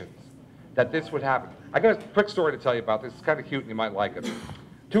occasions that this would happen. I got a quick story to tell you about this. It's kind of cute and you might like it.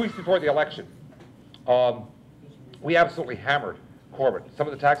 2 weeks before the election, we absolutely hammered Corbett. Some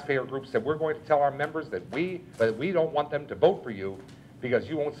of the taxpayer groups said, we're going to tell our members that we don't want them to vote for you because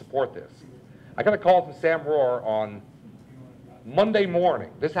you won't support this. I got a call from Sam Rohr on Monday morning.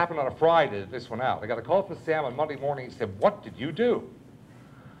 This happened on a Friday that this went out. I got a call from Sam on Monday morning. He said, what did you do?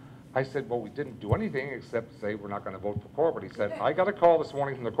 I said, well, we didn't do anything except say we're not going to vote for Corbett. He said, I got a call this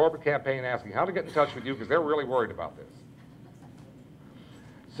morning from the Corbett campaign asking how to get in touch with you because they're really worried about this.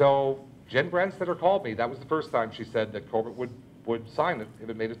 So Jen Branstetter called me. That was the first time she said that Corbett would sign it if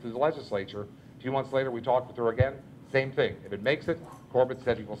it made it through the legislature. A few months later, we talked with her again. Same thing. If it makes it, Corbett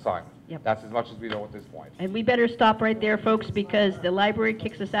said he will sign it. Yep. That's as much as we know at this point. And we better stop right there, folks, because the library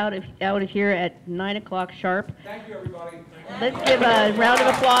kicks us out of here at 9 o'clock sharp. Thank you, everybody. Let's give a round of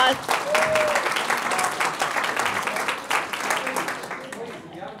applause. Please,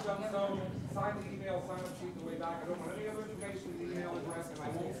 if you haven't done so, sign the email, sign up sheet on the way back. I don't want any other information in the email address, and I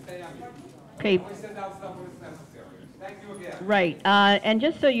won't stay on you. Okay. I only send out stuff when it's necessary. Thank you again. Right. And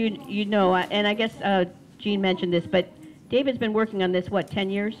just so you know, and I guess Gene mentioned this, but David's been working on this, what, 10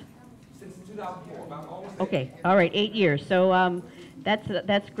 years? Since 2004, about almost 8. Okay, all right, 8 years. So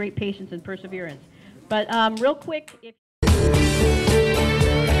that's great patience and perseverance. But real quick, if